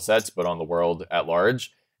and skill sets, but on the world at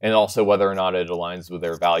large, and also whether or not it aligns with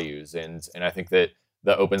their values. And I think that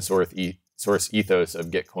the open source ethos of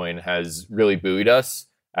Gitcoin has really buoyed us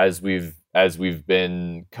as we've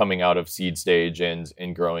been coming out of seed stage and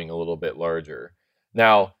growing a little bit larger.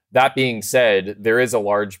 Now, that being said, there is a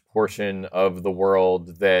large portion of the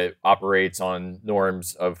world that operates on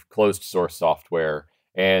norms of closed source software.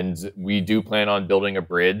 And we do plan on building a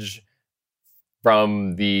bridge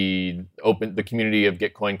from the community of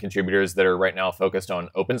Gitcoin contributors that are right now focused on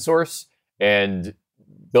open source, and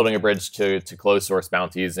building a bridge to closed source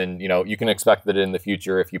bounties. And you can expect that in the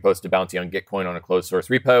future, if you post a bounty on Gitcoin on a closed source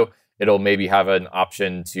repo, it'll maybe have an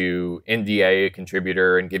option to NDA a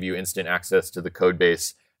contributor and give you instant access to the code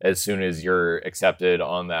base as soon as you're accepted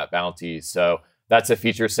on that bounty. So that's a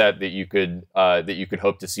feature set that you could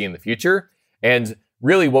hope to see in the future. And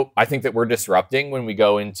really, what I think that we're disrupting when we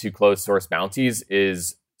go into closed source bounties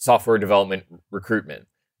is software development recruitment.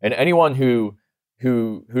 And anyone who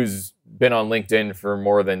who's been on LinkedIn for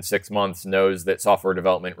more than 6 months knows that software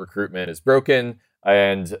development recruitment is broken,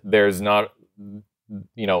 and there's not,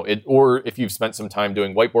 or if you've spent some time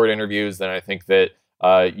doing whiteboard interviews, then I think that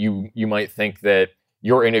you might think that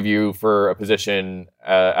your interview for a position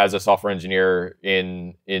as a software engineer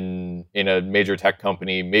in a major tech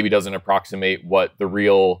company maybe doesn't approximate what the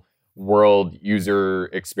real world user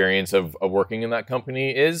experience of working in that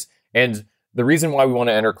company is. And the reason why we want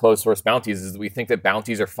to enter closed source bounties is that we think that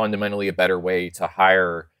bounties are fundamentally a better way to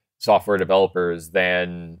hire software developers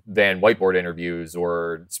than whiteboard interviews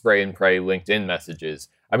or spray and pray LinkedIn messages.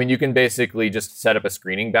 I mean, you can basically just set up a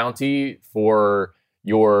screening bounty for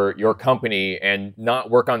your company and not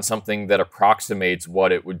work on something that approximates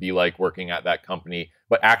what it would be like working at that company,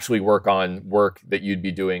 but actually work on work that you'd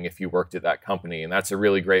be doing if you worked at that company. And that's a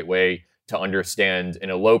really great way to understand in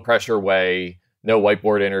a low pressure way. No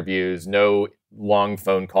whiteboard interviews, no long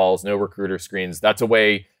phone calls, no recruiter screens. That's a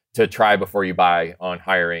way to try before you buy on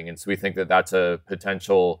hiring. And so we think that that's a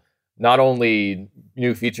potential, not only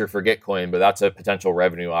new feature for Gitcoin, but that's a potential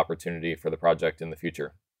revenue opportunity for the project in the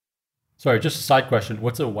future. Sorry, just a side question.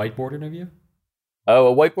 What's a whiteboard interview?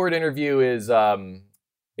 Oh, a whiteboard interview is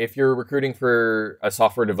if you're recruiting for a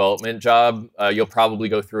software development job, you'll probably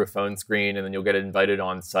go through a phone screen and then you'll get invited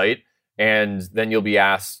on site. And then you'll be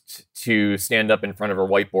asked to stand up in front of a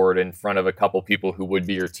whiteboard in front of a couple people who would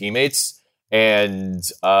be your teammates and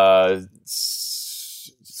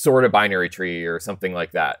sort a binary tree or something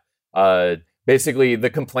like that. Basically,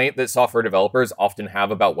 the complaint that software developers often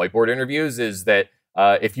have about whiteboard interviews is that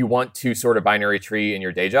if you want to sort a binary tree in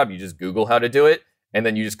your day job, you just Google how to do it, and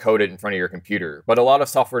then you just code it in front of your computer. But a lot of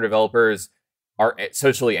software developers are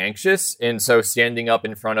socially anxious, and so standing up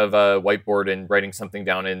in front of a whiteboard and writing something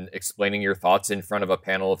down and explaining your thoughts in front of a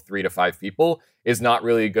panel of 3 to 5 people is not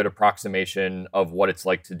really a good approximation of what it's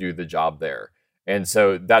like to do the job there. And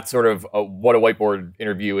so that's sort of what a whiteboard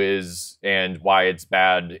interview is and why it's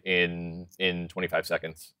bad in 25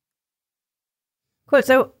 seconds. Cool.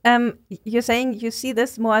 So you're saying you see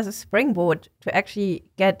this more as a springboard to actually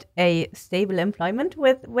get a stable employment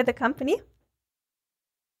with a company?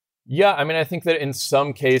 Yeah, I mean, I think that in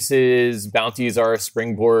some cases, bounties are a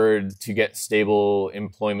springboard to get stable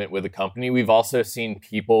employment with a company. We've also seen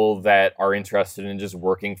people that are interested in just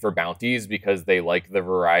working for bounties because they like the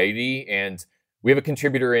variety. And we have a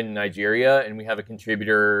contributor in Nigeria, and we have a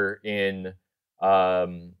contributor in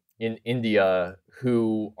India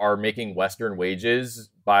who are making Western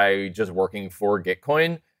wages by just working for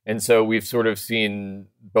Gitcoin. And so we've sort of seen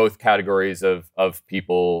both categories of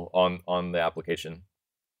people on the application.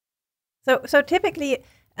 So typically,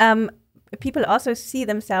 people also see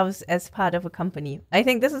themselves as part of a company. I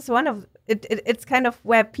think this is one of it's kind of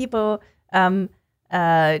where people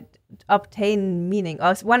obtain meaning,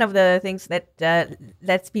 or it's one of the things that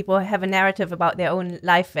lets people have a narrative about their own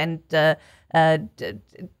life and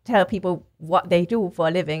tell people what they do for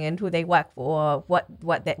a living and who they work for, or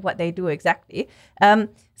what they do exactly.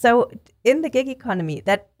 So in the gig economy,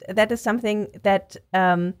 that is something that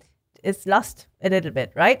is lost a little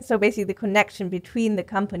bit, right? So basically the connection between the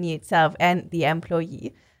company itself and the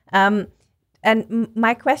employee. And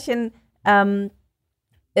my question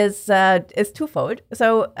is twofold.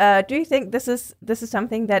 So do you think this is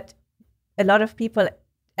something that a lot of people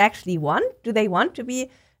actually want? Do they want to be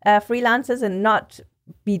freelancers and not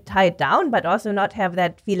be tied down, but also not have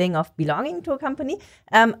that feeling of belonging to a company?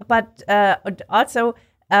 But also,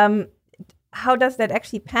 how does that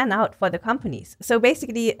actually pan out for the companies? So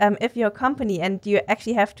basically, if you're a company and you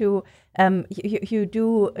actually have to, you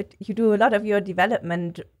do a lot of your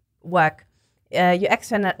development work, you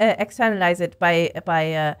externalize it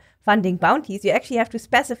by funding bounties. You actually have to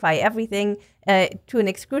specify everything to an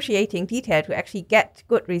excruciating detail to actually get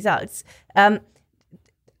good results. To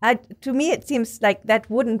me, it seems like that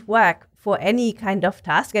wouldn't work for any kind of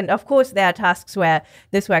task. And of course, there are tasks where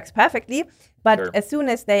this works perfectly. But sure, as soon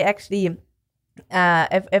as they actually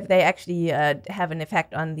if they actually have an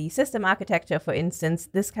effect on the system architecture, for instance,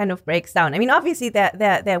 this kind of breaks down. I mean, obviously,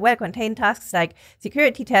 they're well-contained tasks like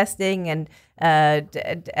security testing and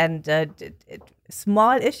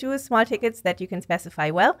small issues, small tickets that you can specify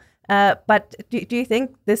well. But do you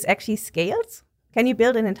think this actually scales? Can you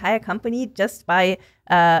build an entire company just by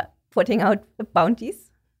putting out bounties?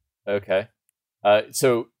 Okay.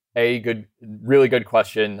 So really good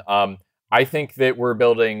question. I think that we're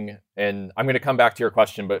building, and I'm going to come back to your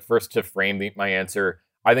question, but first to frame my answer,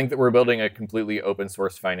 I think that we're building a completely open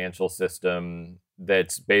source financial system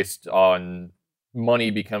that's based on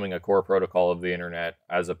money becoming a core protocol of the internet,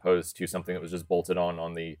 as opposed to something that was just bolted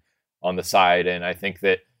on the side. And I think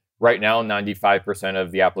that right now, 95%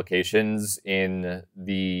 of the applications in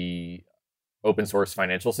the open source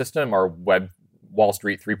financial system are Wall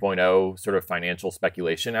Street 3.0 sort of financial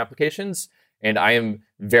speculation applications. And I am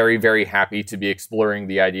very, very happy to be exploring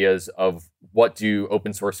the ideas of what do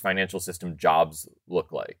open source financial system jobs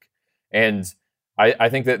look like. And I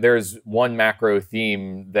think that there's one macro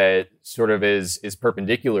theme that sort of is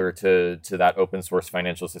perpendicular to that open source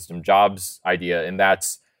financial system jobs idea, and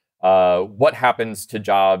that's what happens to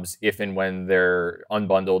jobs if and when they're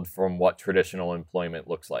unbundled from what traditional employment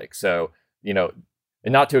looks like. So, you know,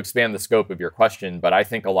 and not to expand the scope of your question, but I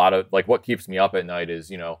think a lot of like what keeps me up at night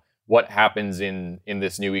is, you know, what happens in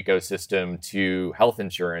this new ecosystem to health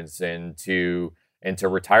insurance and to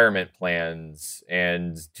retirement plans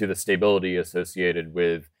and to the stability associated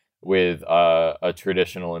with a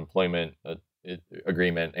traditional employment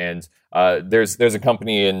agreement. And there's a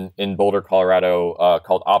company in Boulder, Colorado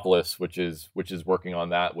called Opolis, which is working on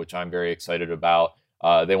that, which I'm very excited about.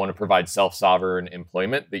 They want to provide self-sovereign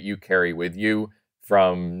employment that you carry with you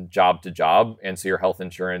from job to job, and so your health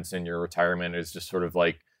insurance and your retirement is just sort of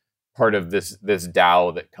like part of this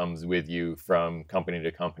DAO that comes with you from company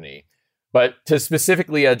to company. But to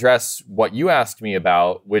specifically address what you asked me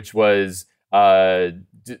about, which was, you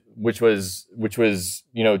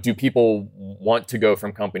know, do people want to go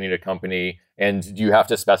from company to company, and do you have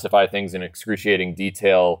to specify things in excruciating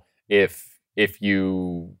detail if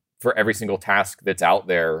you for every single task that's out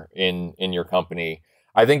there in your company?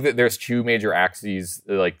 I think that there's two major axes.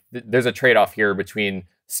 Like there's a trade-off here between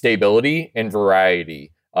stability and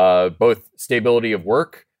variety, both stability of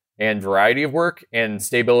work and variety of work, and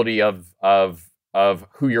stability of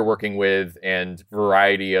who you're working with, and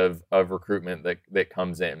variety of recruitment that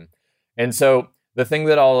comes in. And so the thing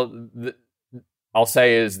that I'll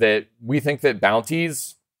say is that we think that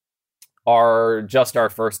bounties are just our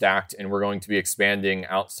first act, and we're going to be expanding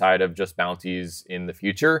outside of just bounties in the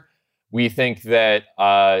future. We think that,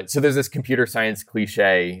 so there's this computer science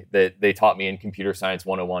cliche that they taught me in Computer Science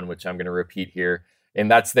 101, which I'm going to repeat here.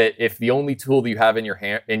 And that's that if the only tool that you have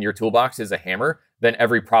in your toolbox is a hammer, then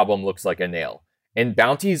every problem looks like a nail. And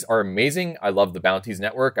bounties are amazing. I love the bounties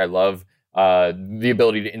network. I love the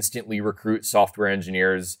ability to instantly recruit software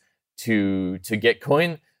engineers to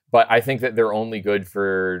Gitcoin. But I think that they're only good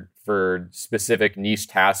for specific niche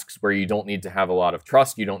tasks where you don't need to have a lot of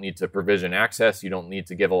trust. You don't need to provision access. You don't need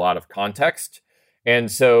to give a lot of context. And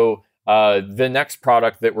so the next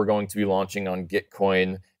product that we're going to be launching on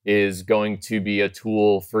Gitcoin is going to be a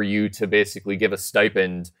tool for you to basically give a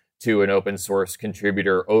stipend to an open source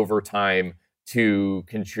contributor over time to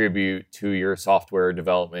contribute to your software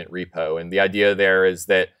development repo. And the idea there is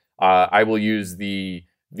that I will use the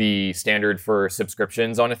standard for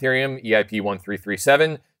subscriptions on Ethereum, EIP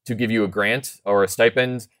 1337, to give you a grant or a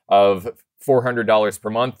stipend of $400 per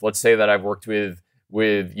month. Let's say that I've worked with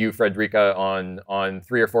you, Frederica, on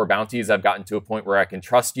 3 or 4 bounties. I've gotten to a point where I can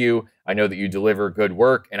trust you. I know that you deliver good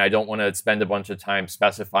work, and I don't want to spend a bunch of time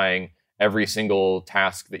specifying every single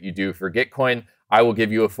task that you do for Gitcoin. I will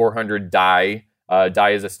give you a 400 DAI.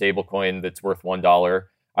 DAI is a stable coin that's worth $1.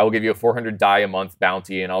 I will give you a 400 DAI a month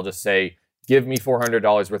bounty, and I'll just say, give me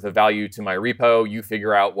 $400 worth of value to my repo. You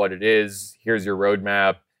figure out what it is. Here's your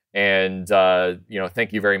roadmap. And,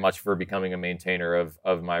 thank you very much for becoming a maintainer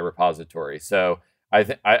of my repository. So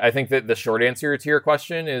I think that the short answer to your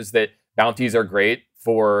question is that bounties are great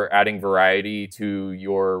for adding variety to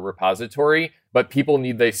your repository, but people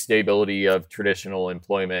need the stability of traditional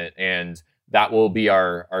employment, and that will be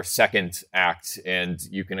our second act. And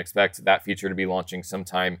you can expect that feature to be launching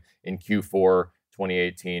sometime in Q4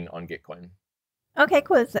 2018 on Gitcoin. Okay,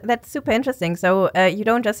 cool. That's super interesting. So you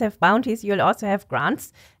don't just have bounties, you'll also have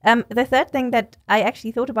grants. The third thing that I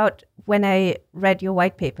actually thought about when I read your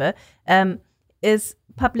white paper is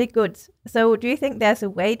public goods. So do you think there's a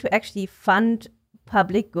way to actually fund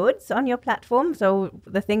public goods on your platform? So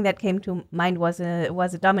the thing that came to mind was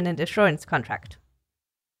a dominant assurance contract.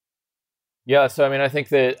 Yeah, so I mean, I think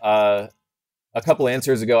that a couple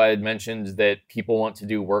answers ago, I had mentioned that people want to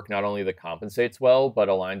do work not only that compensates well, but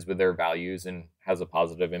aligns with their values and has a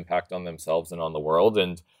positive impact on themselves and on the world.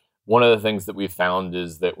 And one of the things that we've found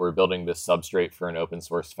is that we're building this substrate for an open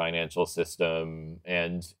source financial system.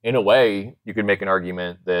 And in a way, you could make an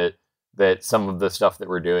argument that some of the stuff that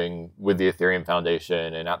we're doing with the Ethereum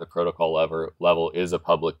Foundation and at the protocol level is a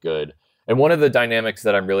public good. And one of the dynamics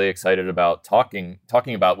that I'm really excited about talking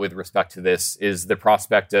about with respect to this is the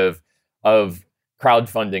prospect of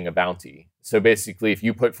crowdfunding a bounty. So basically, if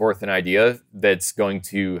you put forth an idea that's going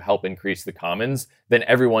to help increase the commons, then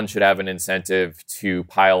everyone should have an incentive to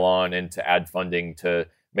pile on and to add funding to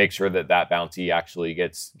make sure that bounty actually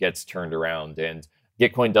gets turned around. And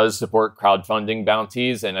Gitcoin does support crowdfunding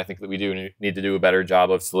bounties, and I think that we do need to do a better job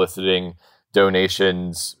of soliciting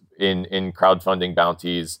donations in crowdfunding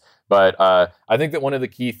bounties. But I think that one of the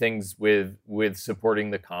key things with supporting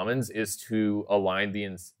the commons is to align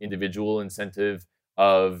the individual incentive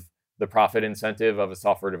of the profit incentive of a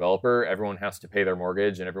software developer. Everyone has to pay their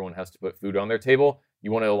mortgage and everyone has to put food on their table.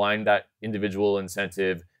 You want to align that individual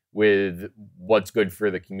incentive with what's good for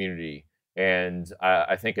the community. And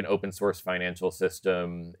I think an open source financial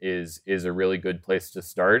system is a really good place to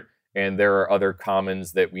start. And there are other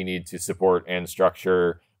commons that we need to support and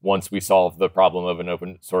structure once we solve the problem of an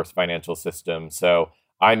open source financial system. So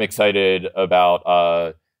I'm excited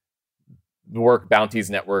about the work Bounties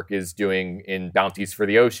Network is doing in Bounties for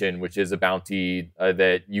the Ocean, which is a bounty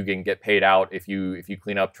that you can get paid out if you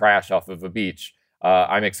clean up trash off of a beach.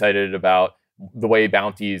 I'm excited about the way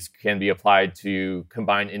bounties can be applied to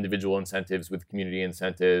combine individual incentives with community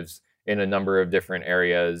incentives in a number of different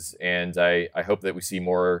areas. And I hope that we see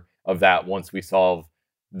more of that once we solve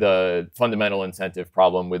the fundamental incentive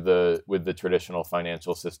problem with the traditional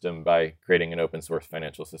financial system by creating an open source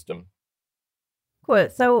financial system. Cool.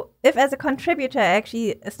 So if as a contributor I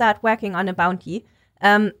actually start working on a bounty,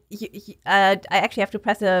 I actually have to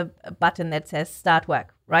press a button that says start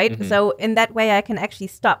work, right? Mm-hmm. So in that way, I can actually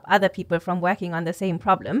stop other people from working on the same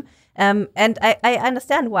problem. And I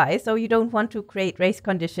understand why. So you don't want to create race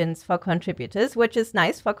conditions for contributors, which is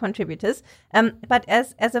nice for contributors. But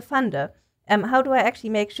as a funder, how do I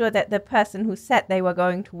actually make sure that the person who said they were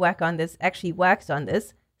going to work on this actually works on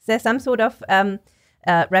this? Is there some sort of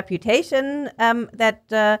reputation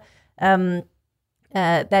that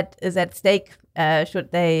is at stake?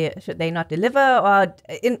 Should they not deliver, or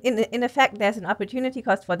in effect, there's an opportunity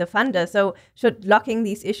cost for the funder. So should locking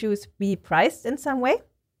these issues be priced in some way?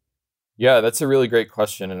 Yeah, that's a really great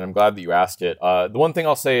question, and I'm glad that you asked it. The one thing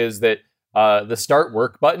I'll say is that the start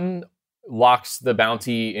work button locks the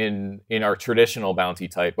bounty in our traditional bounty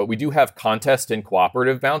type, but we do have contest and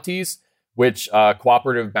cooperative bounties, which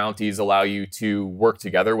cooperative bounties allow you to work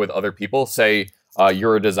together with other people. Say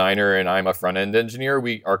you're a designer and I'm a front-end engineer.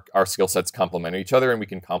 Our skill sets complement each other, and we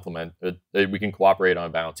can cooperate on a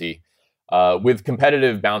bounty. With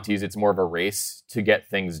competitive bounties, it's more of a race to get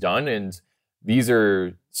things done, and these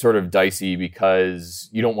are sort of dicey because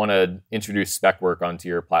you don't want to introduce spec work onto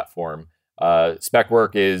your platform. Spec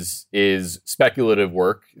work is speculative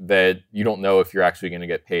work that you don't know if you're actually going to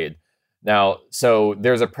get paid. Now, so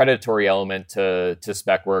there's a predatory element to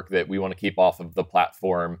spec work that we want to keep off of the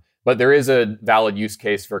platform. But there is a valid use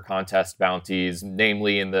case for contest bounties,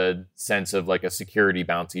 namely in the sense of like a security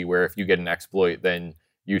bounty, where if you get an exploit, then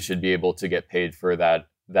you should be able to get paid for that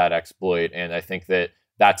exploit. And I think that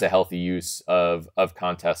that's a healthy use of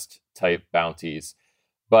contest type bounties.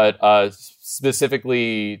 But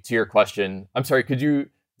specifically to your question, I'm sorry, could you?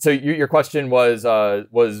 So your question was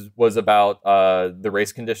about the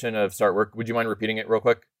race condition of start work. Would you mind repeating it real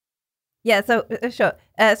quick? Yeah, so sure.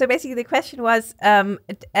 So basically, the question was,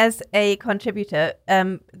 as a contributor,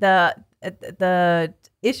 the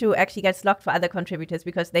issue actually gets locked for other contributors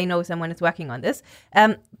because they know someone is working on this.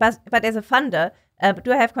 But as a funder,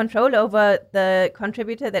 do I have control over the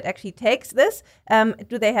contributor that actually takes this?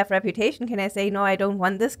 Do they have reputation? Can I say, no, I don't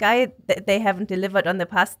want this guy? They haven't delivered on the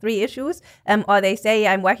past 3 issues, or they say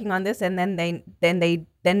I'm working on this, and then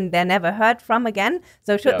they're never heard from again.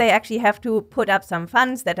 So should they actually have to put up some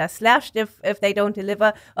funds that are slashed if they don't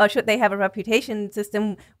deliver, or should they have a reputation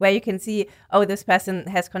system where you can see, oh, this person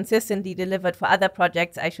has consistently delivered for other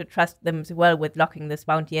projects, I should trust them as well with locking this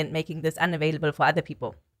bounty and making this unavailable for other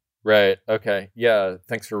people? Right. Okay. Yeah.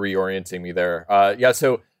 Thanks for reorienting me there.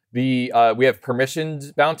 So we have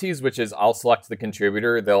permissioned bounties, which is I'll select the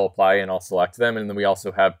contributor, they'll apply, and I'll select them. And then we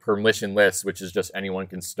also have permissionless, which is just anyone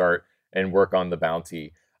can start and work on the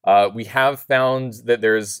bounty. We have found that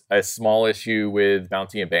there's a small issue with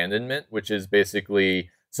bounty abandonment, which is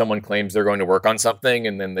basically someone claims they're going to work on something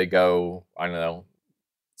and then they go, I don't know,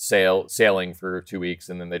 sailing for 2 weeks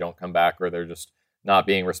and then they don't come back, or they're just not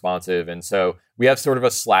being responsive. And so we have sort of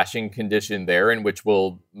a slashing condition there in which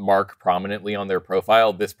we'll mark prominently on their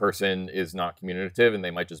profile, this person is not communicative and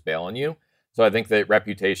they might just bail on you. So I think that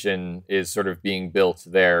reputation is sort of being built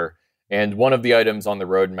there. And one of the items on the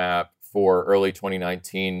roadmap for early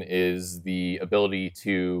 2019 is the ability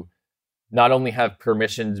to not only have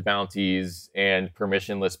permissioned bounties and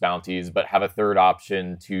permissionless bounties, but have a third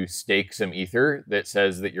option to stake some ether that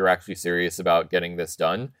says that you're actually serious about getting this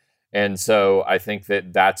done. And so I think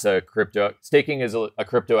that that's staking is a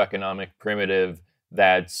crypto economic primitive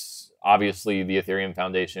that's obviously the Ethereum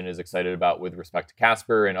Foundation is excited about with respect to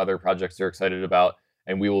Casper, and other projects are excited about.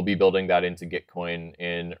 and we will be building that into Gitcoin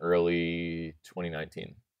in early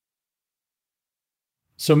 2019.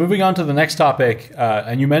 So moving on to the next topic,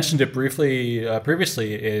 and you mentioned it briefly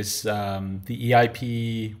previously, is the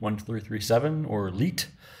EIP 1337 or LEET.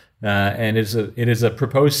 And it is a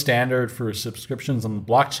proposed standard for subscriptions on the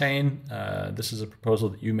blockchain. This is a proposal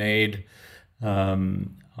that you made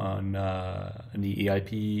on the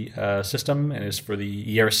EIP system, and is for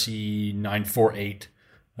the ERC 948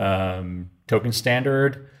 token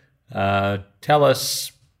standard. Tell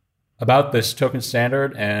us about this token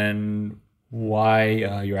standard and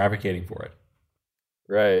why you're advocating for it.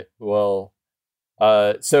 Right. Well,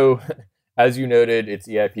 so as you noted, it's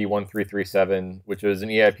EIP 1337, which was an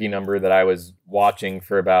EIP number that I was watching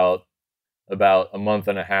for about a month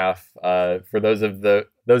and a half. For those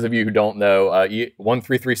of you who don't know,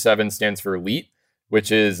 1337 stands for LEET,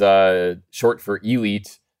 which is short for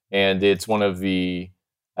elite, and it's one of the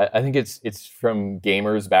I think it's from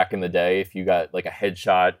gamers back in the day. If you got like a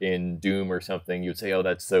headshot in Doom or something, you'd say, "Oh,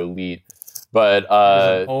 that's so elite." But it's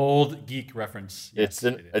an old geek reference. Yes,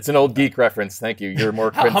 it's an old geek reference. Thank you. You're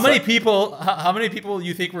more. How many people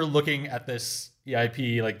you think were looking at this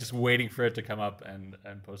EIP, like just waiting for it to come up and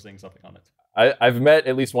posting something on it? I've met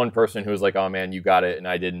at least one person who was like, "Oh man, you got it," and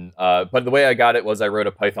I didn't. But the way I got it was I wrote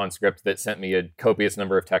a Python script that sent me a copious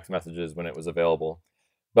number of text messages when it was available.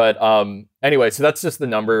 But anyway, so that's just the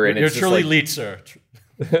number, and you're it's truly like, elite, sir.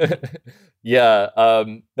 Yeah,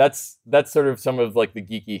 that's sort of some of like the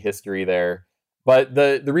geeky history there. But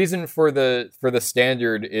the reason for the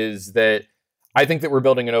standard is that I think that we're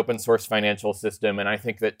building an open source financial system, and I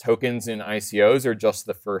think that tokens and ICOs are just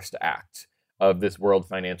the first act of this world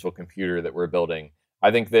financial computer that we're building.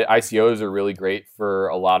 I think that ICOs are really great for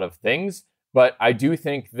a lot of things, but I do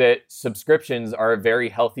think that subscriptions are a very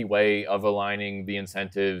healthy way of aligning the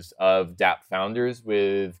incentives of dApp founders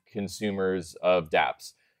with consumers of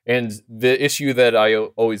dApps. And the issue that I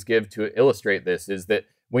always give to illustrate this is that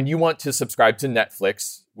when you want to subscribe to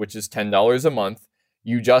Netflix, which is $10 a month,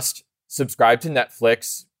 you just subscribe to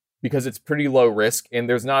Netflix because it's pretty low risk and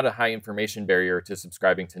there's not a high information barrier to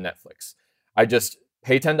subscribing to Netflix. I just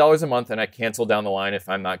pay $10 a month and I cancel down the line if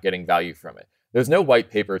I'm not getting value from it. There's no white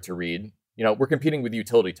paper to read. You know, we're competing with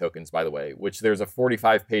utility tokens, by the way, which there's a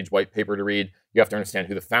 45-page white paper to read. You have to understand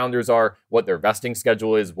who the founders are, what their vesting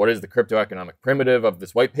schedule is, what is the crypto economic primitive of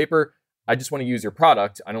this white paper. I just want to use your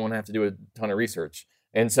product. I don't want to have to do a ton of research.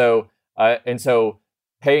 And so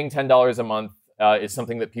paying $10 a month is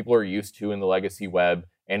something that people are used to in the legacy web,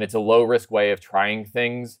 and it's a low-risk way of trying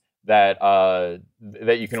things that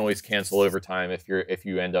you can always cancel over time if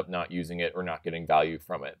you end up not using it or not getting value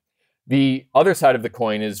from it. The other side of the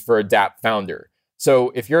coin is for a dApp founder. So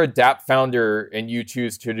if you're a dApp founder and you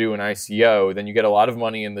choose to do an ICO, then you get a lot of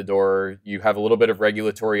money in the door. You have a little bit of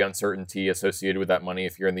regulatory uncertainty associated with that money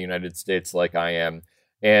if you're in the United States like I am.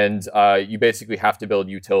 And you basically have to build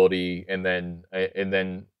utility and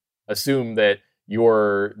then assume that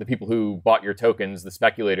the people who bought your tokens, the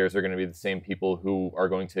speculators, are going to be the same people who are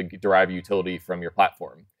going to derive utility from your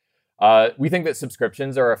platform. We think that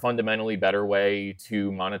subscriptions are a fundamentally better way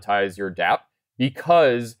to monetize your dApp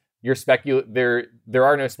because there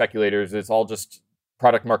are no speculators. It's all just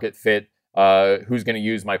product market fit. Who's going to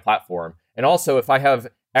use my platform? And also, if I have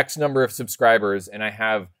X number of subscribers and I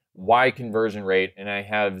have Y conversion rate and I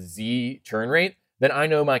have Z churn rate, then I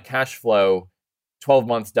know my cash flow 12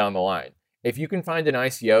 months down the line. If you can find an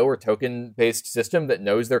ICO or token-based system that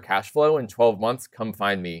knows their cash flow in 12 months, come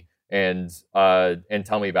find me and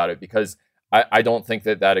tell me about it, because I don't think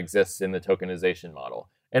that exists in the tokenization model.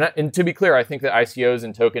 And to be clear, I think that ICOs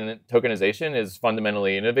and tokenization is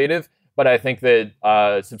fundamentally innovative, but I think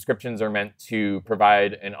that subscriptions are meant to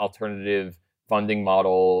provide an alternative funding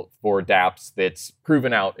model for dApps that's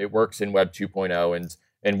proven out. It works in Web 2.0,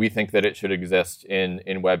 and we think that it should exist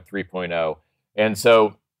in Web 3.0. And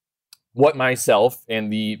so what myself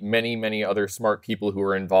and the many, many other smart people who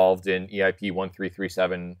are involved in EIP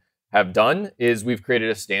 1337 have done is we've created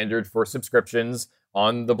a standard for subscriptions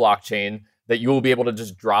on the blockchain that you will be able to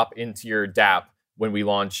just drop into your dApp when we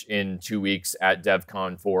launch in 2 weeks at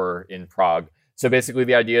DevCon 4 in Prague. So basically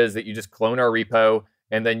the idea is that you just clone our repo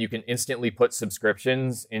and then you can instantly put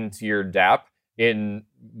subscriptions into your dApp.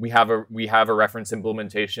 We have a reference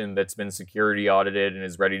implementation that's been security audited and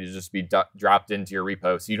is ready to just be dropped into your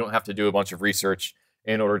repo. So you don't have to do a bunch of research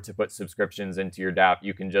in order to put subscriptions into your dApp.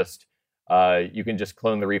 You can just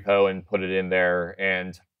clone the repo and put it in there,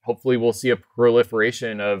 and hopefully we'll see a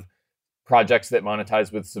proliferation of projects that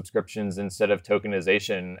monetize with subscriptions instead of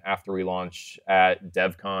tokenization after we launch at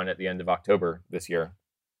DevCon at the end of October this year.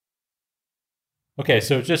 Okay,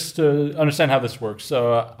 so just to understand how this works,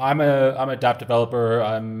 so I'm a dApp developer.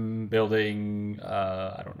 I'm building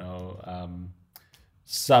I don't know,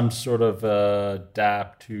 some sort of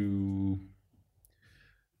dApp to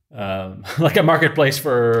like a marketplace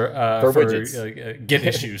for widgets, Git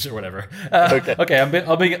issues or whatever. Okay. Okay, I'm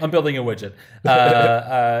building a widget.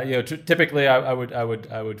 Typically I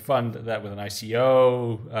would fund that with an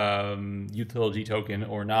ICO, utility token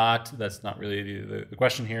or not. That's not really the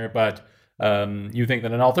question here, but you think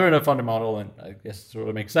that an alternative funding model, and I guess sort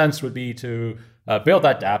of makes sense, would be to build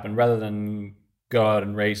that dApp, and rather than go out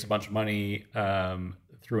and raise a bunch of money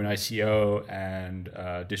through an ICO and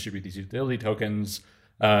distribute these utility tokens,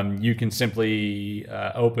 you can simply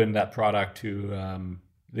open that product to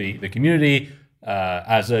the community.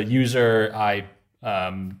 As a user, I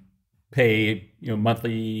pay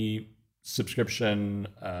monthly subscription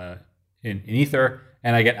in Ether,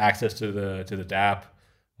 and I get access to the dApp.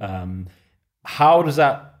 How does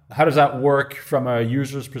that work from a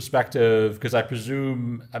user's perspective? Because I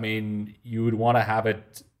presume, you would want to have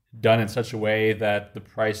it done in such a way that the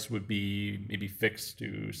price would be maybe fixed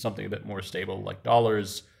to something a bit more stable, like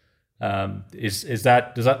dollars. Is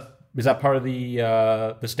that part of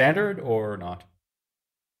the standard or not?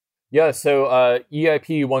 Yeah, so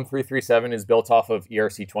EIP 1337 is built off of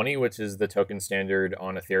ERC20, which is the token standard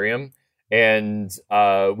on Ethereum. And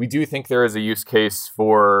we do think there is a use case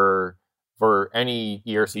for any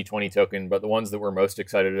ERC20 token, but the ones that we're most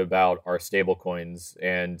excited about are stablecoins.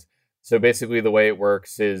 And so basically the way it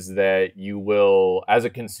works is that you will, as a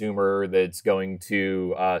consumer that's going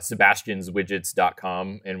to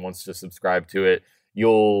sebastianswidgets.com and wants to subscribe to it,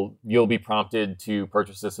 you'll be prompted to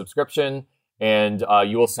purchase a subscription, and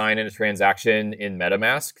you will sign in a transaction in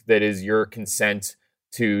MetaMask that is your consent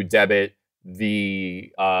to debit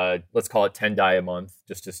the, let's call it 10 DAI a month,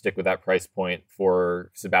 just to stick with that price point for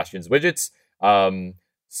Sebastian's Widgets.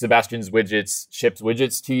 Sebastian's Widgets ships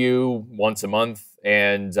widgets to you once a month,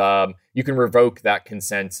 and you can revoke that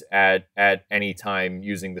consent at any time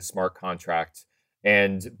using the smart contract.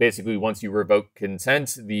 And basically, once you revoke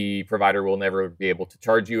consent, the provider will never be able to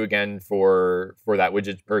charge you again for that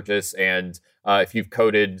widget purchase. And if you've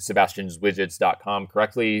coded sebastianswidgets.com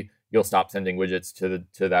correctly, you'll stop sending widgets to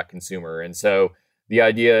that consumer. And so the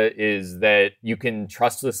idea is that you can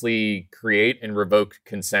trustlessly create and revoke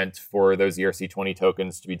consent for those ERC20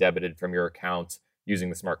 tokens to be debited from your account using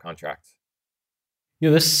the smart contract.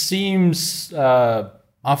 This seems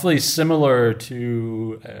awfully similar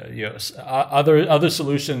to other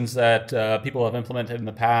solutions that people have implemented in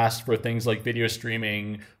the past for things like video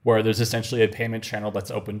streaming, where there's essentially a payment channel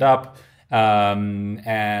that's opened up. And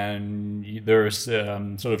there's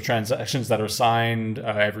sort of transactions that are signed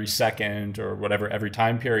every second or whatever, every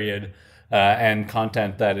time period, and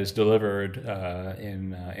content that is delivered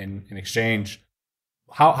in exchange.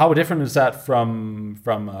 How different is that from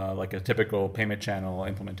like a typical payment channel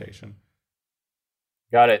implementation?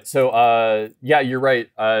 Got it. So yeah, you're right.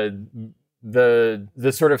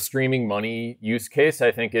 The sort of streaming money use case,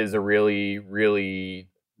 I think, is a really, really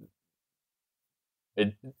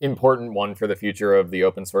important one for the future of the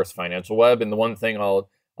open source financial web. And the one thing I'll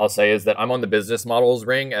say is that I'm on the business models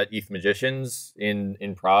ring at ETH Magicians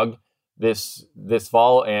in Prague this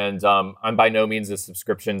fall, and I'm by no means a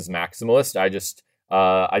subscriptions maximalist. I just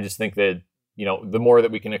think that the more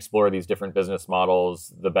that we can explore these different business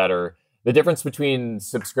models, the better. The difference between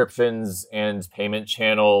subscriptions and payment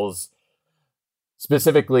channels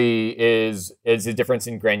specifically is a difference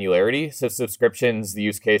in granularity. So subscriptions, the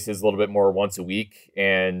use case is a little bit more once a week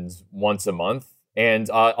and once a month. And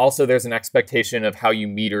also there's an expectation of how you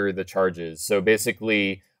meter the charges. So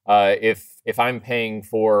basically, if I'm paying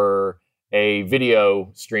for a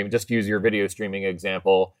video stream, just use your video streaming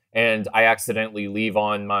example, and I accidentally leave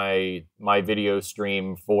on my video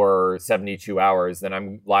stream for 72 hours, then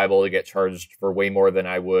I'm liable to get charged for way more than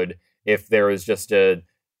I would if there was just a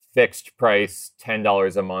fixed price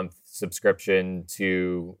 $10 a month subscription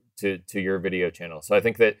to your video channel. So I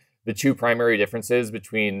think that the two primary differences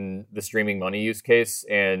between the streaming money use case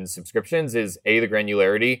and subscriptions is A, the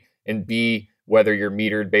granularity, and B, whether you're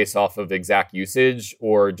metered based off of exact usage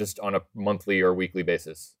or just on a monthly or weekly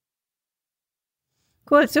basis.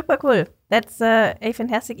 Cool, super cool. That's a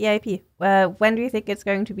fantastic EIP. When do you think it's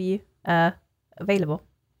going to be available?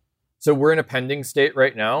 So we're in a pending state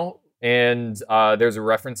right now. And there's a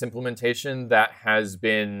reference implementation that has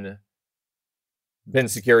been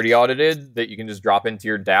security audited that you can just drop into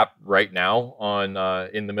your dApp right now on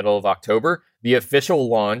in the middle of October. The official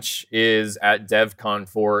launch is at DevCon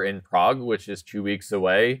 4 in Prague, which is 2 weeks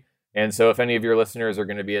away. And so if any of your listeners are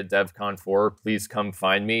going to be at DevCon 4, please come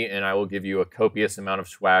find me and I will give you a copious amount of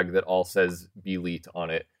swag that all says Beelite on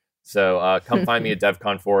it. So come find me at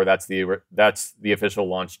DevCon 4. That's the official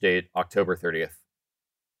launch date, October 30th.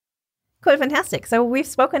 Cool, fantastic. So we've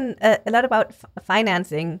spoken a lot about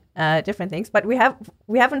financing different things, but we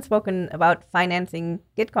haven't spoken about financing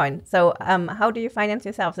Gitcoin. So how do you finance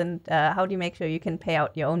yourselves, and how do you make sure you can pay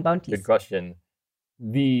out your own bounties? Good question.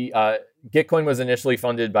 The Gitcoin was initially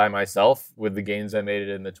funded by myself with the gains I made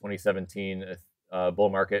in the 2017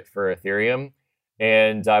 bull market for Ethereum.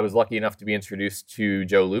 And I was lucky enough to be introduced to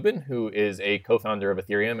Joe Lubin, who is a co-founder of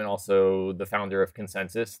Ethereum and also the founder of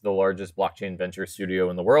ConsenSys, the largest blockchain venture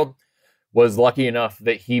studio in the world. Was lucky enough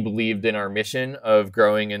that he believed in our mission of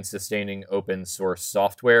growing and sustaining open source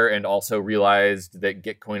software, and also realized that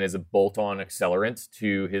Gitcoin is a bolt-on accelerant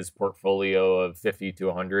to his portfolio of 50 to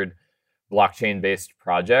 100 blockchain-based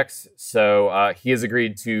projects. So he has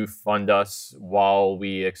agreed to fund us while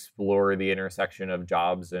we explore the intersection of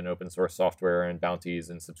jobs and open source software and bounties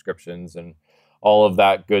and subscriptions and all of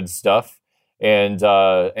that good stuff. And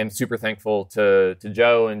I'm super thankful to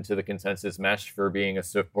Joe and to the ConsenSys Mesh for being a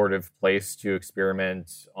supportive place to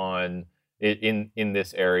experiment on it in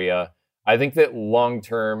this area. I think that long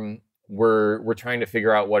term, we're trying to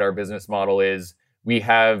figure out what our business model is. We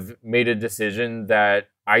have made a decision that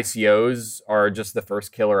ICOs are just the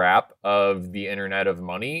first killer app of the Internet of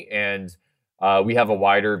Money, and we have a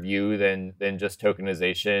wider view than just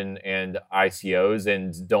tokenization and ICOs,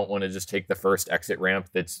 and don't want to just take the first exit ramp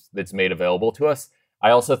that's made available to us.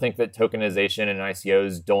 I also think that tokenization and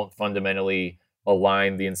ICOs don't fundamentally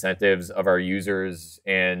align the incentives of our users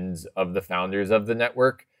and of the founders of the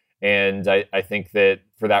network. And I think that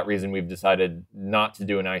for that reason, we've decided not to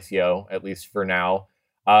do an ICO, at least for now.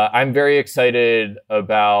 I'm very excited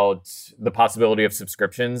about the possibility of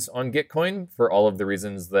subscriptions on Gitcoin for all of the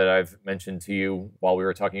reasons that I've mentioned to you while we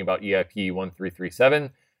were talking about EIP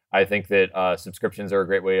 1337. I think that subscriptions are a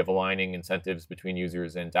great way of aligning incentives between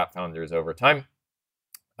users and dApp founders over time.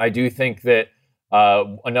 I do think that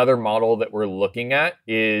another model that we're looking at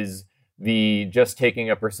is the just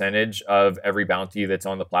taking a percentage of every bounty that's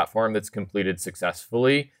on the platform that's completed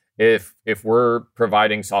successfully. If we're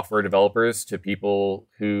providing software developers to people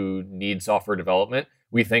who need software development,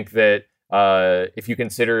 we think that if you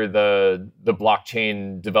consider the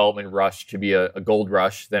blockchain development rush to be a gold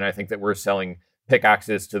rush, then I think that we're selling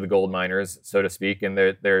pickaxes to the gold miners, so to speak. And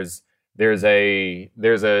there's a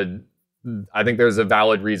I think there's a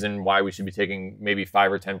valid reason why we should be taking maybe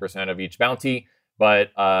 5 or 10% of each bounty.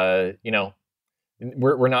 But we're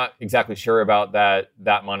not exactly sure about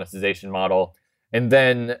that monetization model. And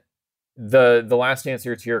then the last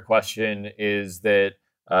answer to your question is that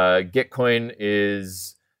Gitcoin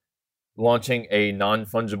is launching a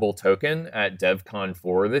non-fungible token at DevCon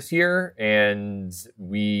 4 this year, and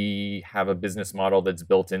we have a business model that's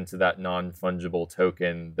built into that non-fungible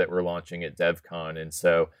token that we're launching at DevCon. And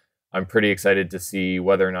so I'm pretty excited to see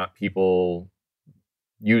whether or not people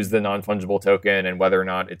use the non-fungible token and whether or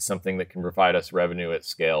not it's something that can provide us revenue at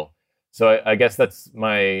scale. So I guess that's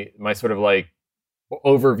my sort of like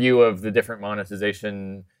overview of the different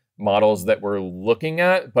monetization models that we're looking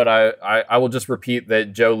at. But I will just repeat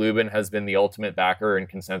that Joe Lubin has been the ultimate backer and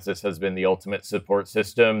ConsenSys has been the ultimate support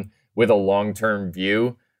system with a long-term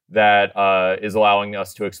view that is allowing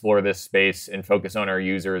us to explore this space and focus on our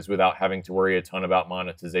users without having to worry a ton about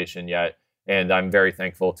monetization yet. And I'm very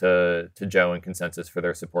thankful to Joe and ConsenSys for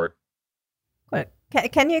their support. Cool.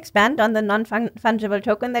 Can you expand on the non-fungible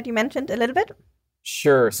token that you mentioned a little bit?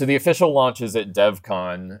 Sure. So the official launch is at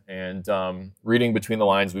DevCon, and reading between the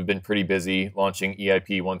lines, we've been pretty busy launching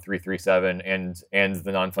EIP 1337 and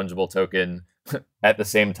the non-fungible token at the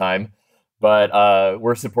same time. But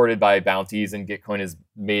we're supported by bounties, and Gitcoin is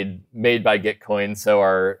made by Gitcoin. So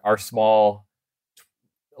our small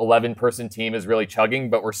 11-person team is really chugging,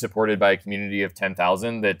 but we're supported by a community of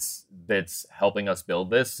 10,000 that's helping us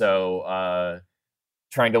build this. So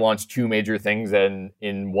trying to launch 2 major things in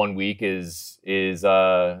 1 week is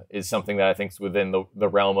something that I think is within the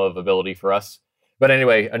realm of ability for us. But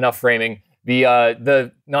anyway, enough framing.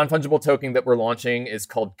 The non-fungible token that we're launching is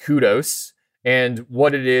called Kudos. And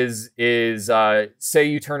what it is say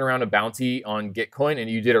you turn around a bounty on Gitcoin and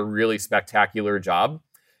you did a really spectacular job.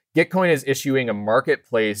 Gitcoin is issuing a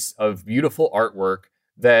marketplace of beautiful artwork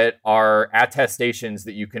that are attestations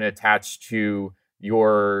that you can attach to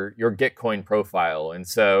your Gitcoin profile. And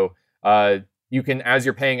so you can, as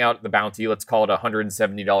you're paying out the bounty, let's call it a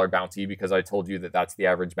 $170 bounty because I told you that that's the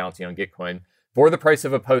average bounty on Gitcoin. For the price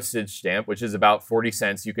of a postage stamp, which is about 40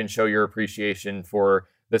 cents, you can show your appreciation for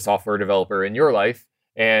the software developer in your life.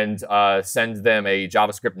 and send them a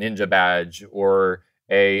JavaScript Ninja badge or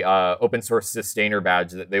a open source sustainer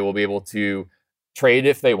badge that they will be able to trade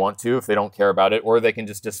if they want to, if they don't care about it, or they can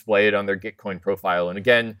just display it on their Gitcoin profile. And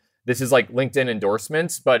again, this is like LinkedIn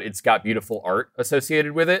endorsements, but it's got beautiful art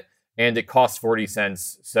associated with it, and it costs 40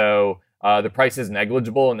 cents. So the price is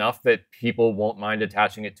negligible enough that people won't mind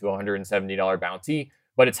attaching it to a $170 bounty,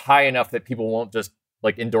 but it's high enough that people won't just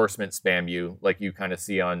like endorsement spam you like you kind of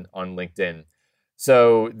see on LinkedIn.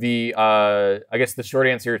 So I guess the short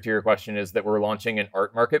answer to your question is that we're launching an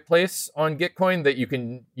art marketplace on Gitcoin that you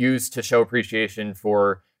can use to show appreciation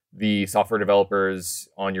for the software developers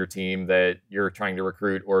on your team that you're trying to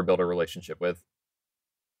recruit or build a relationship with.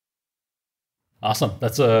 Awesome.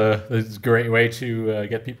 That's a great way to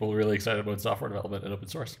get people really excited about software development and open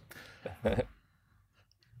source.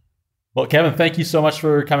 Well, Kevin, thank you so much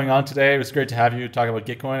for coming on today. It was great to have you talk about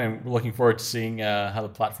Gitcoin, and we're looking forward to seeing how the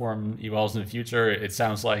platform evolves in the future. It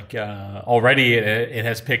sounds like already it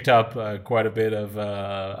has picked up quite a bit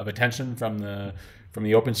of attention from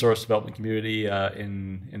the open source development community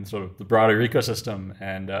in sort of the broader ecosystem,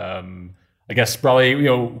 and I guess probably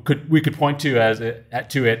we could point to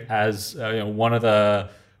it as one of the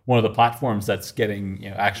platforms that's getting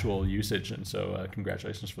actual usage, and so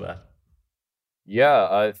congratulations for that.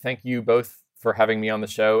 Yeah, thank you both for having me on the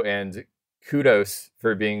show, and kudos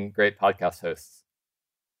for being great podcast hosts.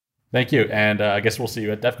 Thank you, and I guess we'll see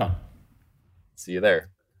you at DEF CON. See you there.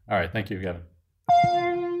 All right, thank you, Kevin.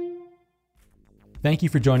 Thank you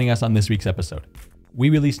for joining us on this week's episode. We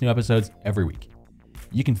release new episodes every week.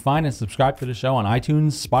 You can find and subscribe to the show on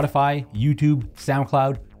iTunes, Spotify, YouTube,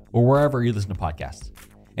 SoundCloud, or wherever you listen to podcasts.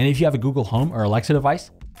 And if you have a Google Home or Alexa device,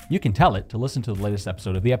 you can tell it to listen to the latest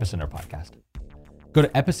episode of the Epicenter podcast. Go to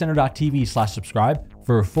epicenter.tv/subscribe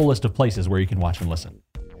for a full list of places where you can watch and listen.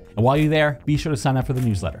 And while you're there, be sure to sign up for the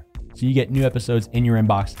newsletter so you get new episodes in your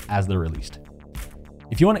inbox as they're released.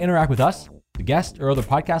 If you want to interact with us, the guests, or other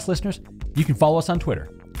podcast listeners, you can follow us on Twitter.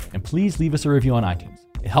 And please leave us a review on iTunes.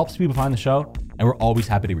 It helps people find the show, and we're always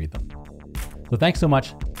happy to read them. So thanks so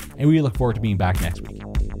much, and we look forward to being back next week.